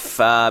here, Duff,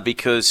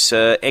 because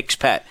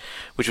Expat,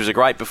 which was a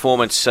great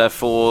performance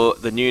for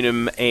the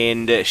Newnham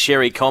and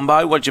Sherry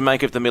combo. What did you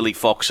make of the Millie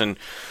Fox? And,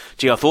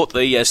 I thought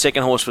the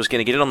second horse was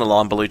going to get it on the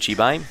line, Bellucci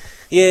Babe.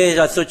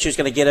 Yeah, I thought she was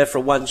going to get her for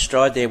one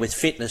stride there with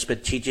fitness,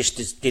 but she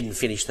just didn't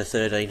finish the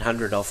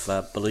 1,300 off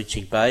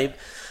Bellucci Babe.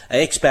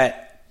 Expat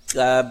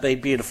been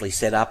beautifully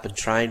set up and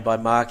trained by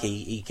Mark.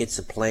 He gets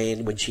a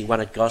plan. When she won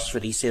at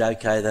Gosford, he said,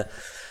 OK,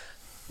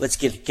 let's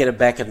get her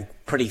back and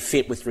pretty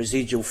fit with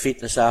residual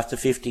fitness after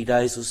 50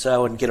 days or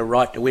so, and get a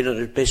right to win it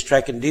at best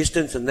track and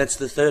distance, and that's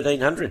the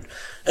 1,300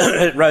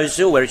 at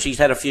Rosehill, where she's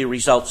had a few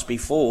results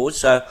before.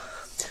 So,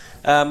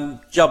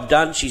 job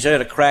done. She's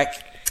earned a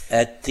crack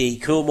at the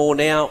Coolmore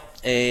now,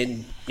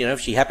 and, if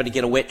she happened to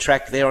get a wet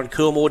track there on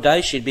Coolmore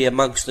Day, she'd be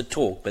amongst the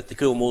talk. But the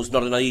Coolmore's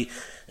not an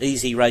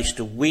easy race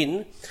to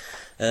win,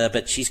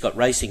 but she's got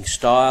racing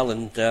style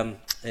and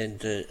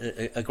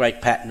a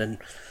great pattern, and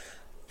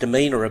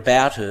demeanour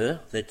about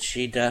her that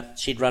she'd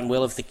run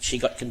well if she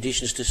got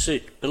conditions to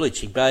suit.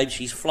 Beliching Babe,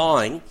 she's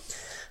flying,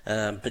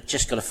 but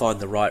just got to find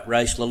the right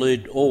race.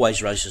 Lalud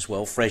always races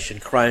well, fresh, and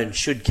Crone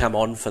should come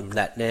on from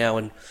that now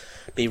and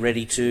be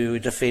ready to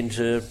defend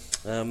her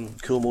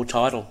Coolmore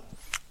title.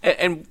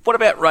 And what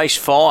about race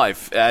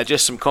 5?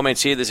 Just some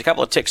comments here. There's a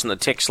couple of texts on the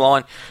text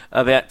line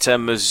about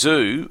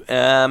Mizzou.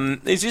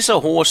 Is this a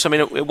horse? I mean,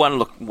 it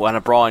won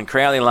a Brian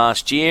Crowley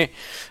last year.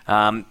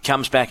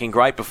 Comes back in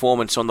great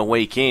performance on the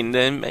weekend.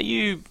 Are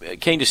you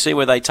keen to see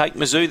where they take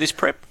Mizzou this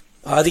prep?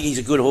 I think he's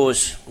a good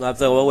horse.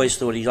 I've always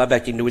thought I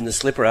backed him to win the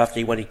Slipper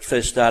when he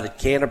first started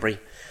Canterbury.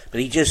 But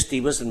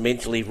he wasn't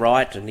mentally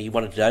right, and he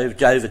wanted to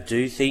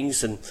overdo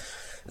things, and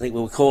I think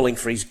we were calling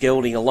for his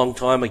gelding a long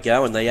time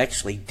ago, and they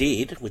actually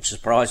did, which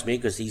surprised me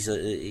because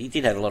he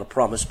did have a lot of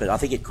promise, but I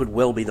think it could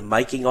well be the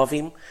making of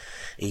him.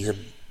 He's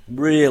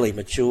really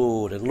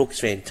matured and looks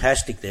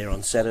fantastic there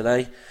on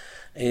Saturday,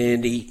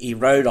 and he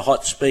rode a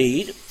hot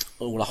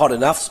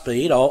enough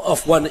speed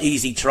off one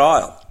easy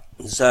trial.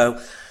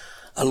 So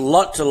a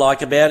lot to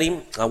like about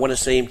him. I want to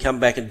see him come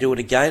back and do it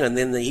again, and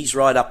then he's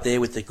right up there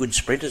with the good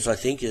sprinters, I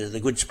think, the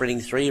good sprinting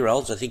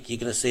 3-year-olds. I think you're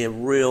going to see a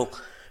real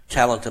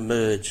talent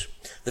emerge.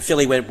 The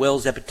filly went well.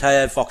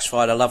 Zapateo,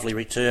 Foxfight, a lovely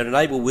return. And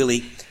Able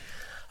Willie,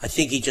 I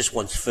think he just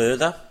wants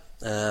further.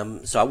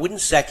 So I wouldn't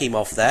sack him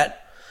off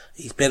that.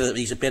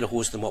 He's a better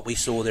horse than what we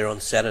saw there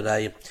on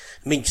Saturday.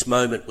 Mink's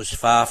Moment was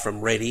far from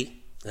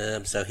ready,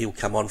 so he'll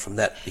come on from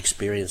that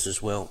experience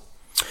as well.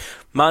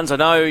 Muns, I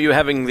know you're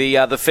having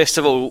the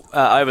festival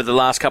over the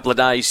last couple of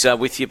days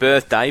with your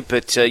birthday,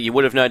 but you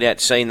would have no doubt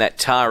seen that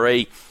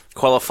Taree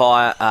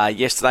qualifier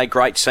yesterday.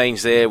 Great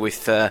scenes there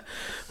with the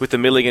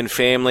Milligan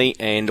family,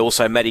 and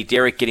also Matty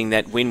Derrick getting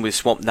that win with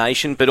Swamp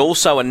Nation, but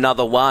also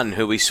another one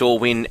who we saw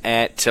win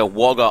at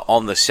Wagga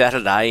on the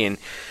Saturday, and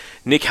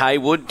Nick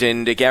Haywood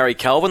and Gary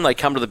Calvin, they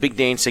come to the big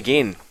dance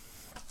again.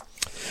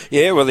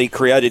 Yeah, well, he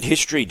created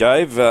history,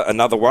 Dave.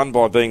 Another one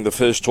by being the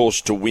first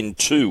horse to win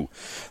 2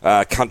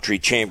 country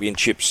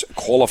championships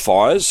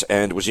qualifiers,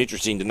 and it was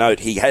interesting to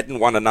note he hadn't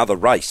won another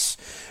race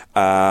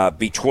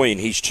between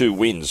his 2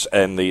 wins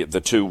and the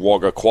 2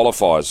 Wagga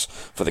qualifiers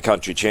for the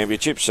country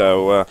championship.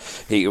 So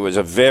it was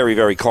a very,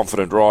 very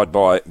confident ride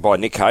by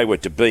Nick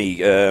Haywood to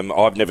be.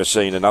 I've never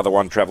seen another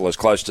one travel as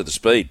close to the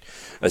speed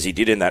as he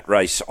did in that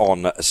race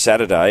on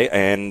Saturday.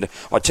 And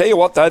I tell you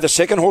what, though, the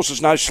second horse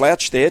is no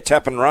slouch there,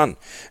 Tap and Run.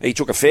 He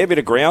took a fair bit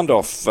of ground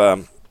off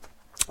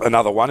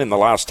another one in the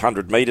last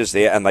 100 metres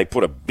there, and they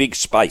put a big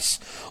space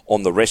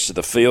on the rest of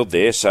the field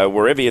there. So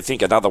wherever you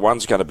think another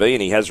one's going to be,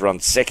 and he has run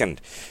second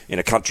in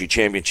a country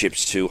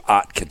championships to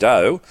Art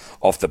Cadeau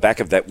off the back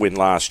of that win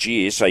last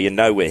year, so you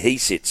know where he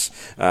sits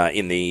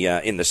in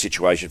the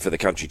situation for the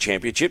country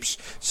championships.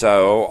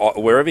 So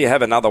wherever you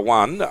have another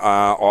one,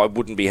 I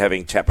wouldn't be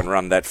having Tap and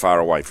Run that far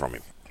away from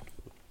him.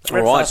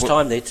 Ran fast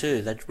time there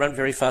too. They run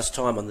very fast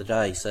time on the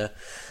day, so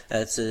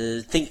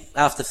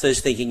after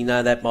first thinking,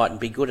 that mightn't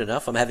be good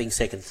enough, I'm having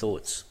second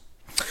thoughts.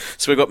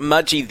 So we've got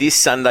Mudgee this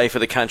Sunday for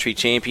the country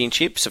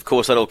championships. Of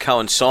course, that'll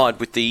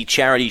coincide with the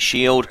Charity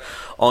Shield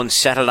on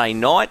Saturday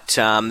night.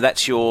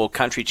 That's your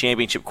country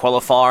championship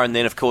qualifier. And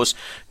then, of course,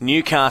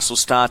 Newcastle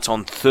starts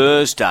on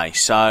Thursday.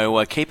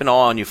 So keep an eye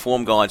on your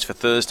form guides for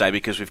Thursday,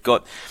 because we've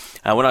got,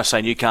 when I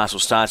say Newcastle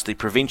starts, the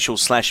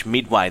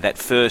provincial/midway, that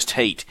first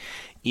heat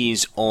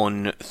is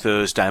on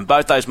Thursday. And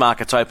both those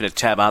markets open at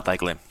Tab, aren't they,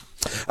 Glenn?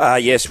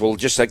 Yes, well,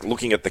 just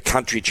looking at the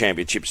country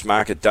championships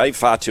market, Dave,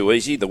 Far Too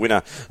Easy, the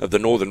winner of the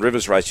Northern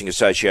Rivers Racing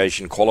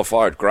Association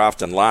qualifier at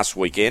Grafton last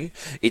weekend.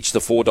 It's the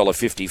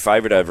 $4.50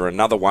 favourite over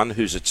another one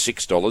who's at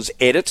 $6.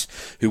 Edit,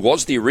 who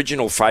was the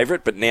original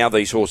favourite, but now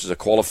these horses are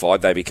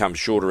qualified, they become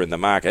shorter in the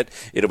market.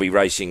 It'll be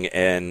racing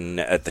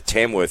at the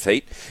Tamworth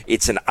heat.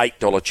 It's an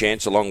 $8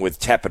 chance, along with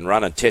Tap and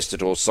Run and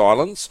Testator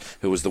Silence,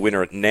 who was the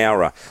winner at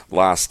Nowra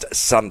last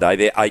Sunday.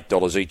 They're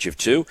 $8 each of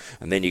 2.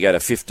 And then you go to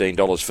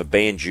 $15 for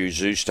Banju,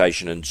 Zoo Station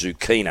and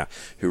Zucchina,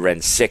 who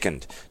ran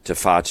second to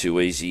Far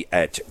Too Easy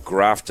at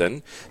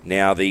Grafton.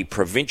 Now, the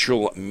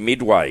provincial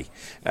midway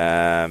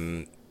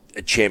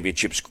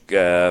championships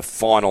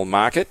final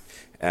market,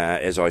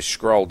 as I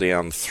scroll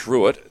down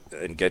through it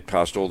and get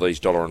past all these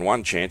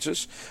 $1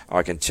 chances,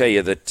 I can tell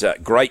you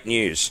that great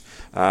news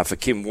for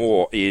Kim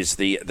Waugh is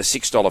the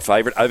 $6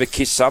 favourite over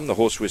Kiss Some, the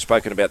horse we've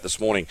spoken about this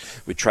morning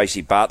with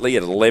Tracy Bartley,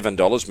 at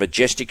 $11.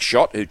 Majestic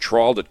Shot, who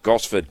trialled at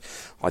Gosford,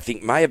 I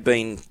think may have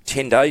been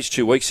 10 days,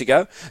 2 weeks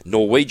ago.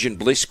 Norwegian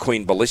Bliss,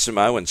 Queen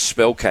Bellissimo and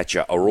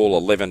Spellcatcher are all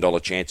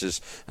 $11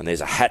 chances, and there's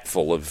a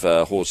hatful of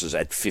horses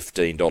at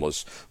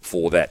 $15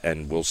 for that,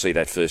 and we'll see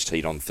that first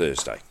heat on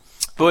Thursday.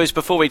 Boys,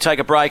 before we take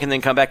a break and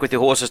then come back with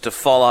your horses to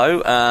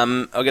follow,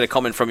 I'll get a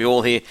comment from you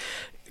all here.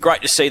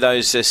 Great to see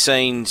those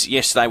scenes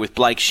yesterday with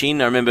Blake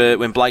Shin. I remember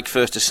when Blake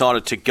first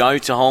decided to go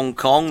to Hong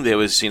Kong, there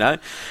was,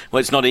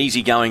 it's not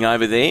easy going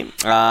over there.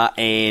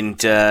 And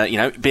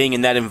being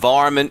in that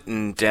environment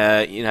and,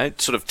 it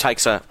sort of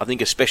takes a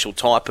special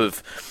type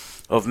of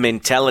of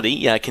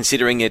mentality,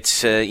 considering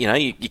it's,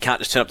 you can't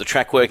just turn up the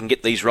track work and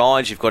get these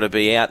rides. You've got to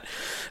be out,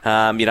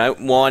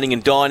 wining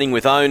and dining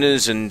with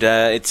owners, and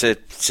it's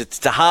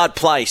a hard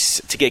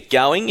place to get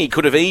going. He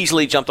could have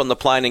easily jumped on the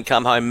plane and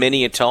come home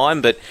many a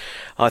time, but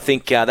I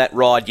think that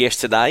ride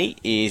yesterday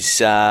is,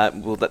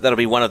 that'll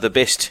be one of the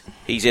best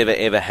he's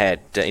ever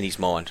had in his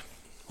mind.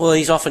 Well,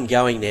 he's often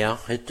going now.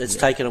 It's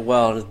taken a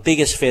while. The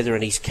biggest feather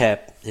in his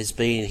cap has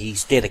been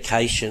his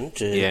dedication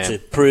to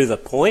prove a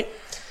point.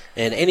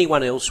 And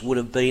anyone else would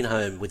have been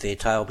home with their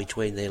tail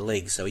between their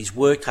legs. So he's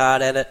worked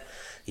hard at it.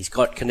 He's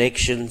got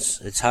connections.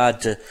 It's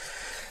hard to,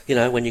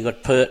 when you've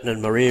got Purton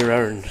and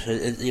Moreira and,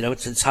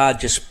 it's hard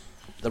just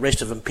the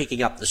rest of them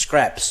picking up the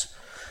scraps.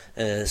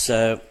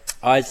 So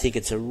I think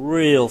it's a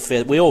real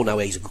feather. We all know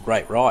he's a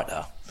great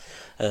rider.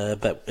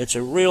 But it's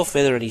a real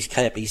feather in his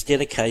cap, his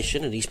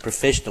dedication and his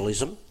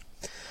professionalism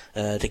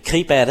to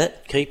keep at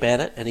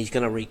it, and he's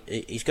going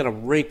to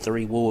reap the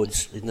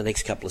rewards in the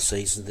next couple of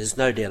seasons. There's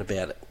no doubt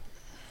about it.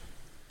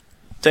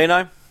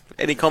 Dino,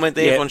 any comment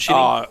there on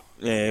Shinny?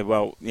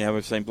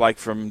 We've seen Blake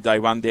from day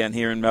one down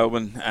here in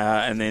Melbourne,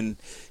 and then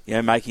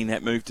making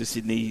that move to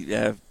Sydney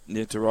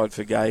to ride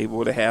for Gai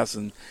Waterhouse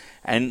and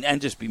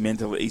just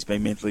he's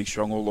been mentally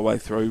strong all the way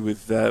through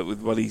with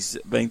what he's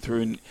been through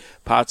in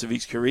parts of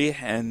his career,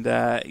 and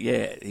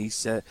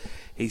he's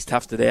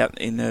toughed it out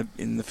in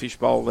the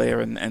fishbowl there,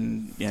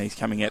 and he's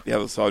coming out the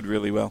other side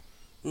really well.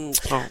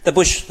 The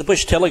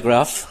Bush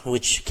Telegraph,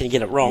 which can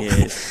get it wrong,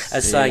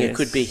 saying it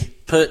could be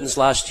Purton's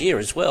last year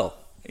as well.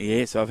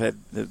 Yes, I've had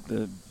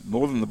the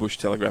more than the Bush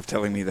Telegraph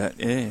telling me that.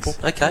 Yes.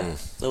 Okay.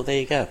 Well, there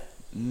you go.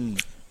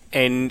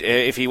 And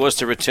if he was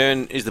to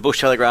return, is the Bush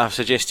Telegraph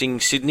suggesting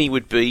Sydney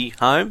would be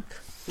home?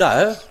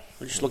 No.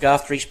 We'll just look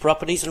after his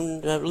properties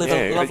and live a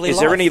lovely life. Is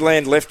there any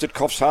land left at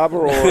Coffs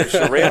Harbour or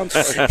surrounds?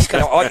 I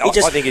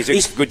think he's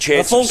a good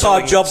chance. A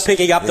full-time job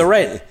picking up the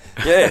rent.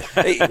 Yeah,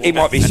 he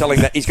might be selling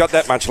that. He's got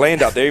that much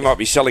land up there. He might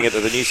be selling it to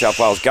the New South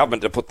Wales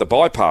government to put the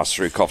bypass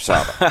through Coffs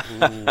Harbour.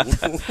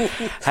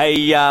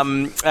 Hey,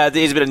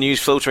 there's a bit of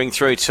news filtering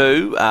through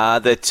too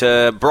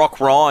that Brock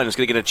Ryan is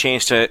going to get a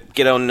chance to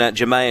get on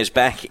Jamaya's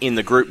back in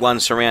the Group 1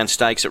 Surround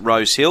Stakes at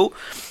Rose Hill.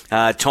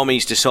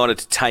 Tommy's decided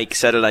to take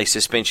Saturday's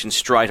suspension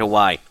straight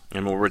away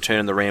and will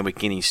return the Randwick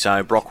Guineas.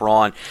 So Brock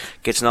Ryan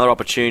gets another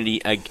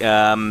opportunity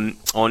on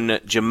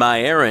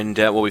Jamaya,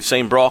 and we've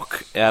seen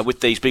Brock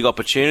with these big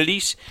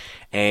opportunities,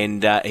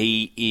 and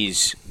he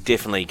is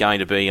definitely going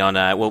to be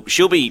on.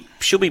 She'll be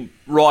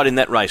right in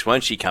that race,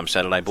 won't she? Come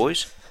Saturday,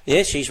 boys.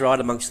 Yeah, she's right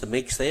amongst the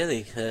mix there.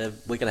 We're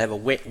going to have a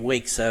wet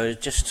week, so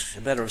just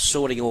a matter of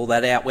sorting all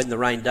that out when the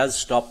rain does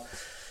stop.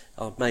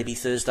 Maybe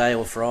Thursday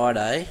or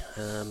Friday.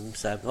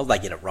 So they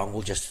get it wrong.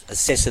 We'll just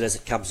assess it as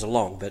it comes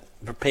along, but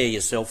prepare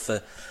yourself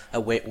for a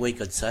wet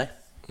week, I'd say.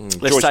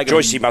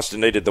 Joyce must have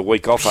needed the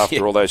week off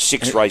after all those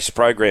 6 race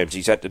programs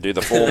he's had to do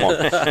the form on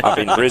up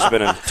in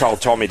Brisbane, and told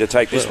Tommy to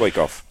take this week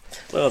off.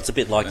 Well, it's a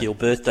bit like your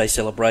birthday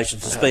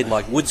celebrations. It's been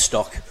like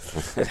Woodstock.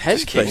 It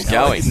has been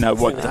going. I didn't know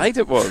what date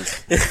it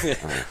was.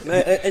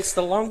 It's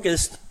the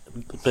longest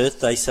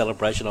birthday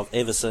celebration I've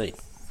ever seen.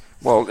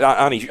 Well,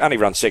 only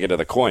run second to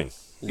the Queen.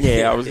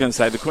 Yeah, I was going to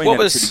say the Queen had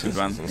a pretty good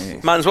run.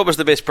 Yeah. Muns, what was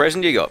the best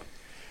present you got?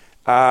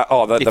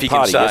 The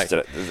party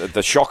yesterday.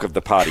 The shock of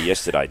the party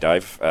yesterday,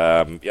 Dave.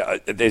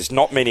 There's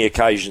not many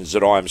occasions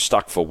that I am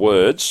stuck for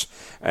words,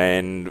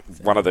 and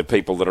one of the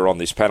people that are on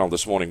this panel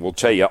this morning will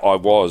tell you I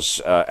was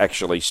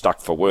actually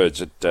stuck for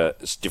words at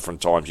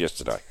different times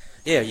yesterday.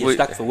 Yeah, you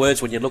stuck for words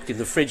when you looked in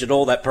the fridge and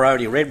all that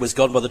Peroni Red was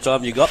gone by the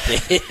time you got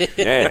there.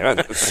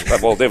 Yeah,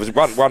 well, there was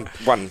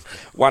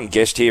one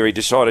guest here. He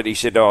decided. He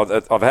said,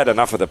 "I've had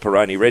enough of the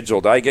Peroni Reds all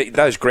day.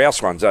 Those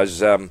grouse ones,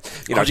 those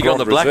you got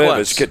the black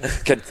ones.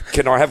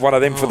 Can I have one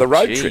of them for the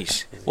road trip?"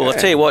 Well, I'll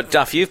tell you what,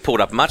 Duff, you've pulled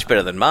up much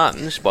better than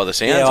Martin's by the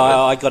sounds of it.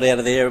 I got out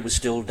of there. It was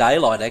still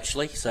daylight,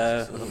 actually,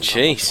 so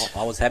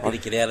I was happy to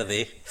get out of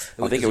there.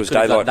 I think it was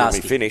daylight when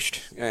we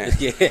finished. Yeah.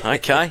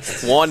 Okay,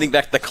 winding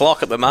back the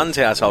clock at the Muns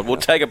household. We'll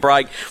take a break.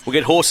 We'll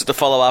get horses to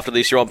follow after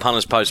this. You're on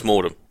Punters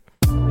Post-Mortem.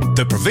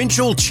 The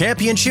Provincial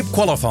Championship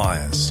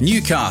Qualifiers.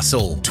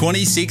 Newcastle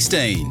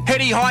 2016.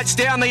 Heady Heights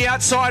down the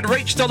outside,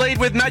 reached the lead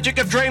with Magic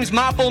of Dreams.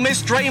 Marple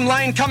Mist, Dream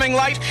Lane coming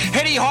late.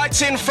 Heady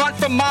Heights in front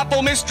from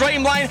Marple Mist,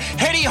 Dream Lane.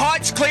 Heady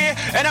Heights clear,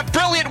 and a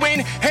brilliant win.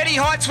 Heady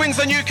Heights wins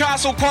the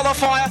Newcastle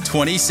Qualifier.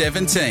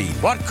 2017.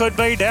 What could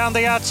be down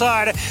the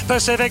outside?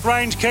 Pacific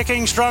Range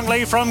kicking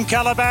strongly from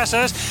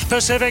Calabasas.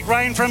 Pacific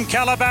Rain from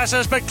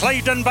Calabasas, but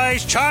Clevedon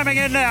Bay's chiming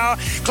in now.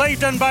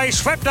 Clevedon Bay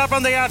swept up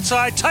on the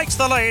outside, takes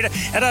the lead,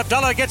 and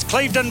Abdullah gets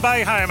Clevedon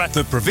Bay home.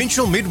 The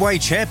Provincial Midway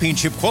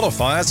Championship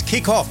Qualifiers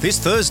kick off this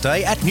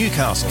Thursday at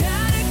Newcastle.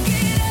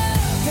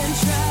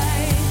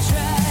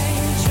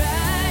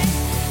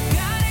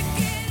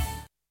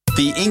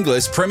 The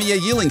Inglis Premier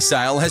Yearling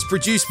Sale has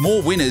produced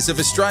more winners of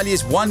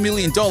Australia's $1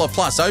 million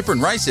plus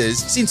open races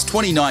since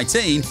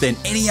 2019 than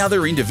any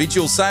other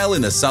individual sale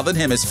in the Southern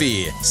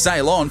Hemisphere.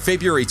 Sale on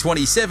February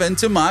 27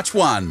 to March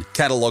 1.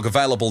 Catalogue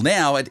available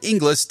now at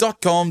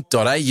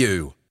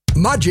inglis.com.au.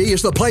 Mudgee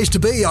is the place to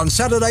be on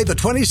Saturday the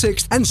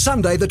 26th and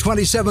Sunday the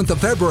 27th of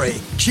February.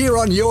 Cheer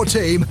on your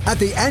team at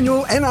the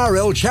annual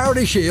NRL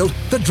Charity Shield,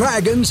 the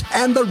Dragons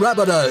and the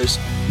Rabbitohs.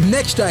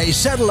 Next day,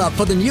 saddle up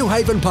for the New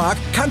Haven Park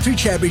Country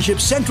Championship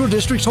Central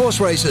Districts horse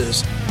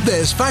races.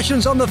 There's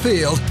fashions on the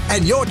field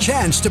and your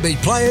chance to meet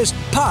players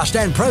past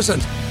and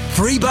present.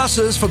 Free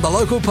buses from the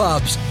local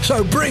pubs,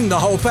 so bring the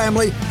whole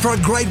family for a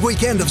great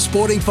weekend of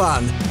sporting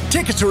fun.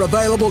 Tickets are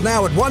available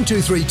now at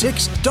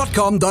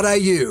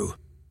 123tix.com.au.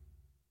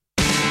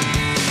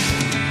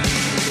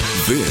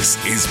 This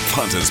is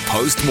Punters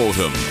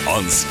Postmortem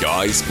on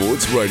Sky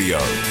Sports Radio.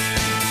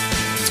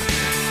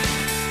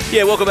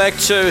 Yeah, welcome back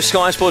to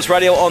Sky Sports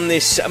Radio on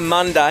this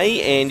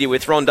Monday, and you're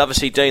with Ron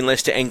Dovesey, Dean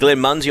Lester and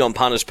Glenn Munsey on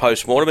Punters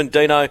Postmortem. And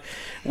Dino,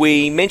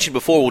 we mentioned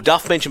before, well,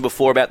 Duff mentioned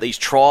before about these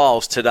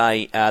trials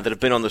today that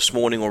have been on this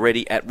morning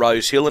already at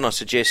Rose Hill, and I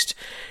suggest,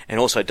 and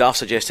also Duff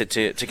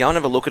suggested to go and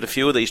have a look at a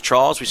few of these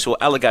trials. We saw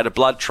Alligator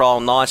Blood trial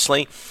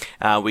nicely.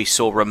 We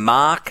saw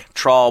Remark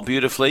trial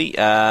beautifully,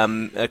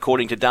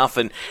 according to Duff,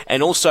 and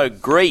also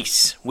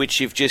Grease,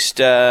 which you've just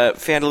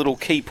found a little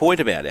key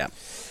point about out.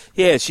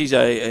 Yeah, she's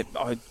I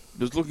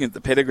was looking at the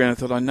pedigree and I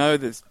thought, I know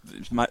that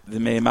the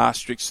mare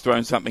Maastricht's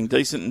thrown something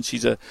decent, and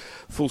she's a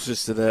full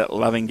sister to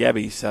Loving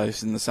Gabby, so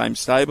it's in the same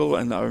stable.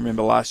 And I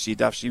remember last year,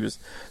 Duff, she was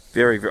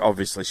very,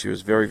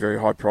 very,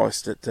 very high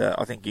priced at,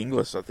 I think,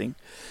 Inglis,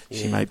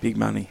 She made big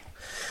money.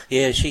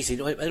 Yeah,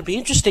 it'll be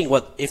interesting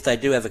if they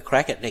do have a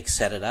crack at next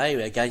Saturday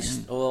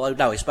against. Well,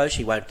 no, I suppose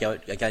she won't go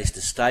against a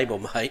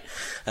stablemate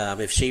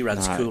if she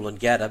runs Cool and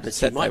Gatter, but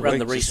she might run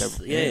the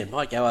risk.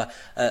 Might go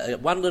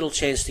one little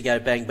chance to go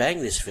bang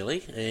bang this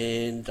filly,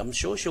 and I'm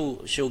sure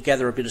she'll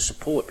gather a bit of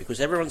support because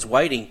everyone's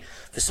waiting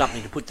for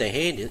something to put their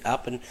hand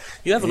up. And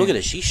you have a look at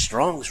her; she's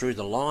strong through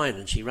the line,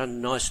 and she ran a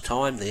nice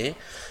time there.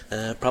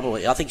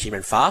 Probably, I think she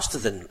ran faster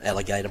than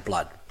Alligator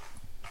Blood.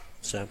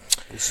 So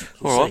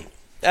we'll see.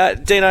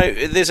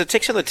 Dino, there's a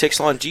text on the text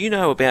line. Do you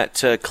know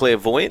about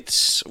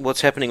Clairvoyance?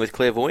 What's happening with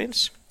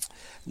Clairvoyance?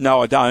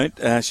 No, I don't.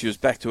 She was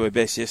back to her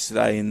best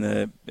yesterday in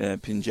the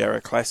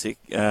Pinjarra Classic.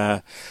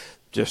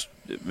 Just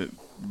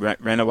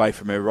ran away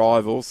from her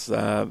rivals.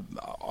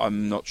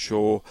 I'm not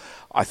sure.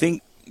 I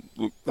think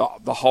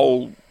the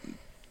whole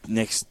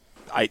next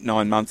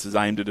 8-9 months is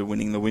aimed at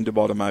winning the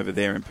Winterbottom over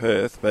there in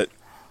Perth, but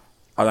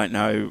I don't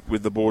know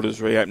with the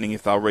borders reopening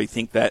if they'll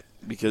rethink that,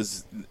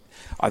 because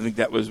I think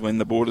that was when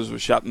the borders were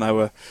shut and they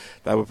were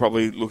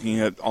probably looking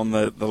at on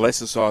the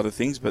lesser side of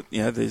things. But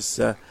there's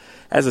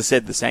as I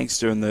said, the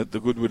Sangster and the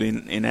Goodwood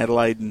in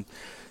Adelaide, and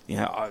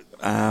I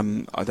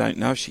don't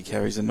know if she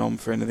carries a nom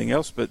for anything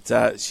else, but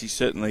she's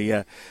certainly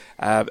a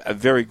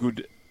very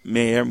good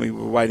mare, and we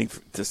were waiting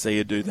to see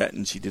her do that,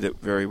 and she did it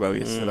very well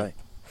yesterday.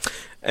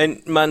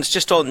 And Muns,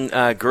 just on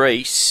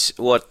Greece,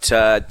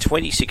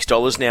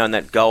 $26 now in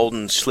that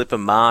golden slipper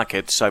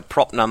market. So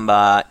prop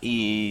number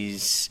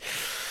is,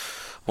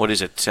 what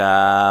is it?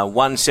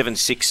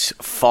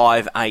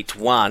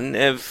 176581.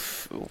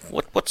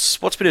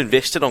 What's been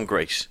invested on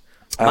Greece?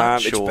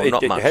 Much or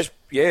not much?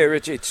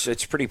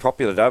 It's pretty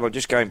popular, Dave. I'm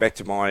just going back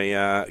to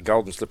my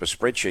Golden Slipper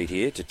spreadsheet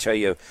here to tell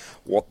you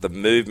what the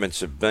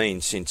movements have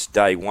been since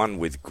day one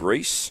with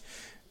Greece.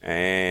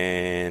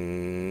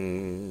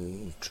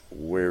 And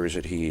where is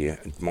it here?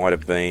 It might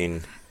have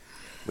been.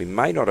 We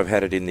may not have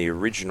had it in the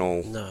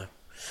original. No.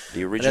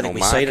 The original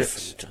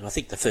market. I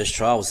think the first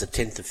trial was the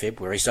 10th of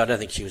February, so I don't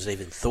think she was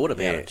even thought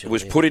about it. It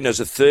was put in as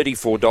a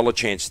 $34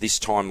 chance this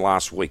time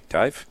last week,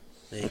 Dave.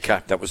 Yeah. Okay,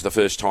 that was the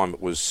first time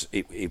it was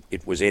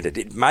entered.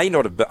 It may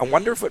not have been. I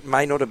wonder if it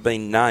may not have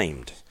been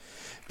named,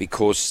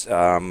 because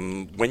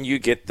when you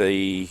get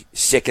the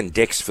second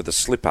decks for the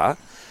slipper,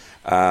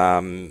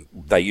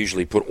 they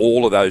usually put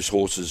all of those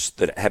horses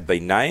that have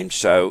been named.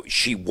 So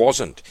she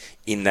wasn't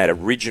in that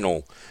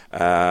original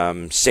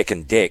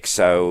second deck,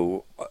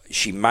 so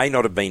she may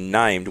not have been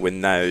named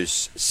when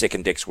those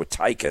second decks were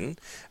taken,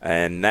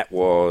 and that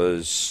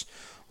was,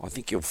 I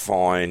think you'll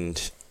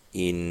find,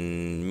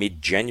 in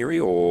mid-January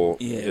or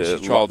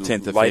trial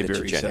 10th of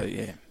February. So,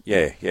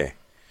 yeah.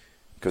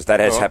 Because that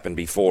has happened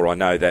before. I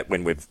know that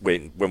when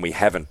we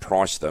haven't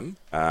priced them,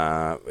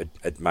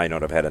 it may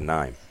not have had a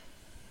name.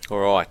 All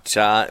right.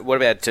 What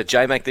about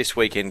J-Mac this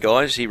weekend,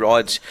 guys? He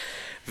rides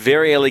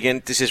Very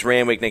Elegant. This is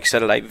Randwick next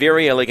Saturday.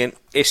 Very Elegant,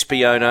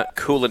 Espiona,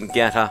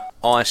 Coolangatta,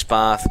 Ice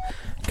Bath,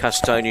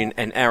 Custodian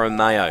and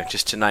Arameo,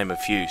 just to name a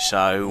few.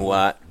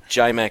 So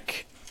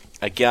J-Mac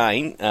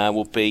again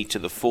will be to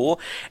the fore.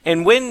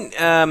 And when,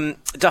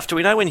 Duff, do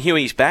we know when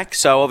Huey's back?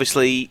 So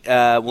obviously,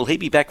 will he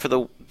be back for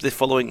the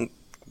following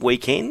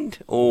weekend,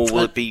 or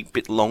will it be a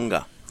bit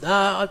longer? No,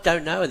 I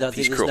don't know. I think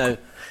there's crook. no.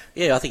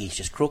 Yeah, I think he's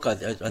just crook. I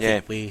think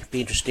it'd be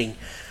interesting.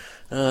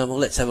 Well,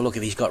 let's have a look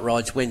if he's got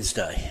rides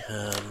Wednesday.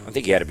 I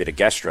think he had a bit of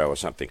gastro or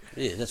something.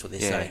 Yeah, that's what they're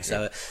saying.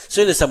 So as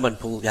soon as someone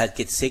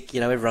gets sick,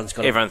 everyone's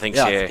got. Everyone thinks,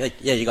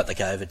 you got the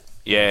COVID.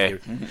 Yeah.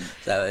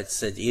 So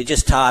it's you're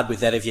just tarred with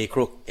that if you're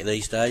crook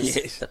these days.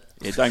 Yes.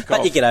 Don't cough.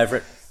 But you get over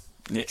it.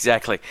 Yeah.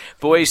 Exactly.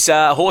 Boys,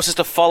 horses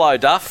to follow,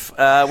 Duff.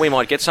 We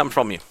might get some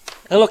from you.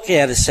 Look,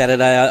 out of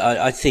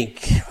Saturday, I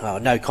think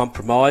no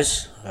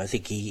compromise. I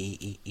think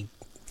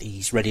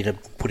he's ready to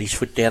put his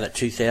foot down at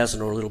 2,000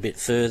 or a little bit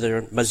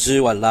further.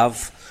 Mizzou, I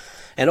love.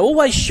 And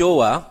Always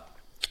Sure,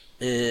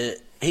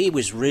 he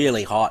was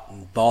really hot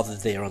and bothered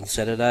there on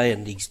Saturday,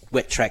 and his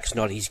wet track's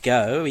not his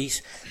go.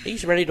 He's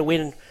ready to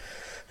win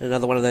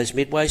another one of those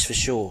midways for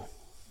sure.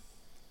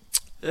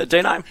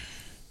 Dino?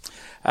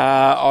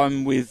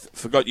 I'm with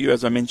Forgot You,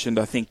 as I mentioned.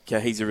 I think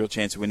he's a real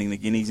chance of winning the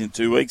Guineas in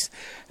 2 weeks.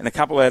 And a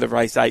couple out of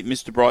race 8,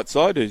 Mr.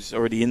 Brightside, who's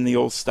already in the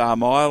All-Star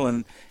Mile,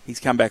 and he's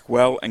come back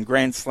well. And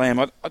Grand Slam,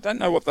 I don't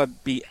know what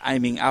they'd be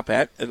aiming up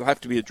at. It'll have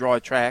to be a dry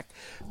track,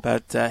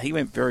 but he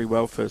went very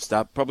well first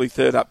up, probably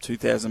third up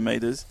 2,000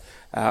 metres.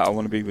 I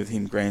want to be with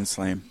him, Grand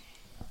Slam.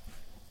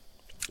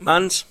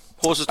 Muns?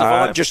 Horses to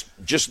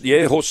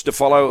follow? Horses to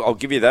follow. I'll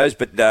give you those,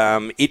 but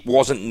it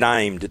wasn't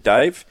named,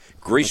 Dave.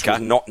 Greece was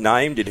not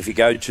named, and if you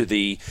go to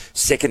the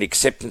second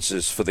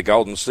acceptances for the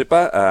Golden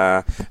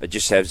Slipper, it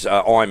just has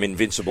I'm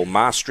Invincible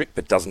Maastricht,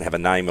 but doesn't have a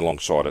name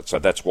alongside it, so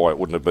that's why it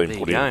wouldn't have been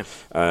put in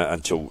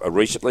until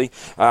recently.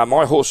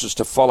 My horses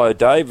to follow,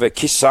 Dave,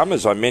 Kiss Some,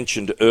 as I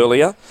mentioned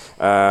earlier,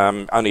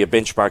 only a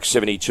benchmark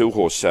 72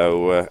 horse,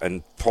 so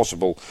and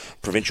possible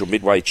provincial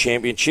midway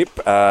championship.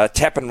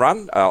 Tap and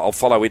Run, I'll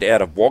follow it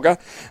out of Wagga.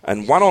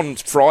 And one on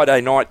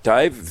Friday night,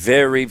 Dave,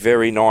 very,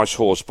 very nice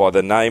horse by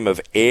the name of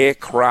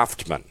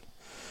Aircraftman.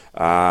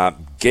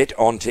 Get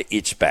onto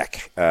its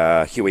back.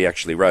 Huey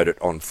actually wrote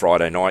it on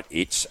Friday night.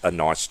 It's a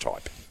nice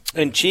type.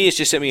 And Cheers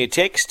just sent me a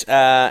text.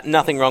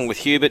 Nothing wrong with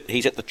Hubert.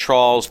 He's at the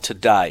trials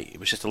today. It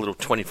was just a little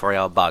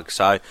 24-hour bug.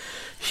 So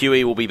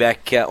Huey will be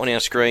back on our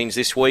screens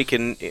this week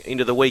and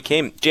into the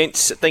weekend.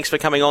 Gents, thanks for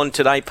coming on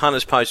today.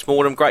 Punters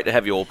Post-Mortem. Great to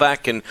have you all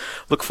back, and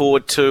look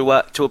forward to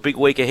a big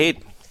week ahead.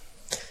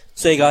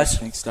 See you guys.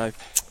 Thanks, Dave.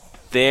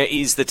 There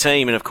is the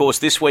team, and of course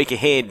this week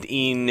ahead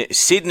in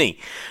Sydney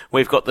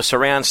we've got the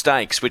Surround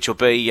Stakes, which will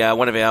be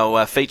one of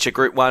our feature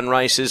Group 1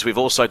 races. We've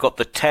also got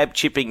the Tab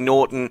Chipping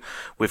Norton,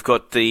 we've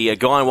got the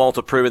Guy and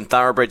Walter Proven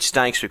Thoroughbred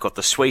Stakes, we've got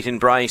the Sweet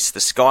Embrace,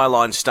 the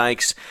Skyline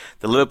Stakes,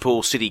 the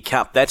Liverpool City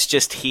Cup. That's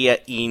just here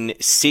in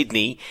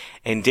Sydney.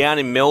 And down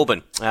in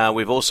Melbourne,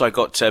 we've also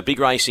got big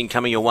racing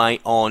coming your way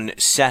on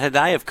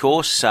Saturday, of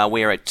course.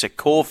 We're at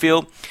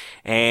Caulfield.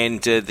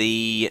 And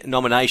the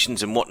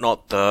nominations and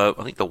whatnot, I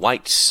think the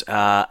weights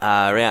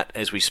are out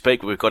as we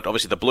speak. We've got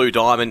obviously the Blue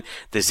Diamond,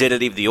 the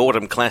Sedative, the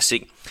Autumn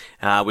Classic.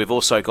 We've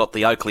also got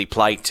the Oakley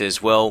Plate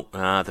as well,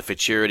 the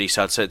Futurity.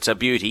 So it's a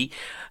beauty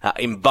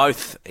in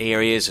both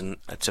areas, and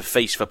it's a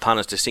feast for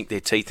punters to sink their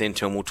teeth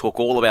into. And we'll talk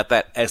all about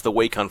that as the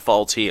week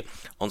unfolds here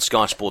on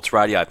Sky Sports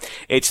Radio.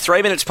 It's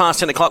 3 minutes past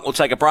 10 o'clock. We'll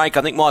take a break.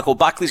 I think Michael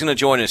Buckley's going to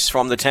join us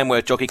from the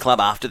Tamworth Jockey Club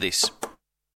after this.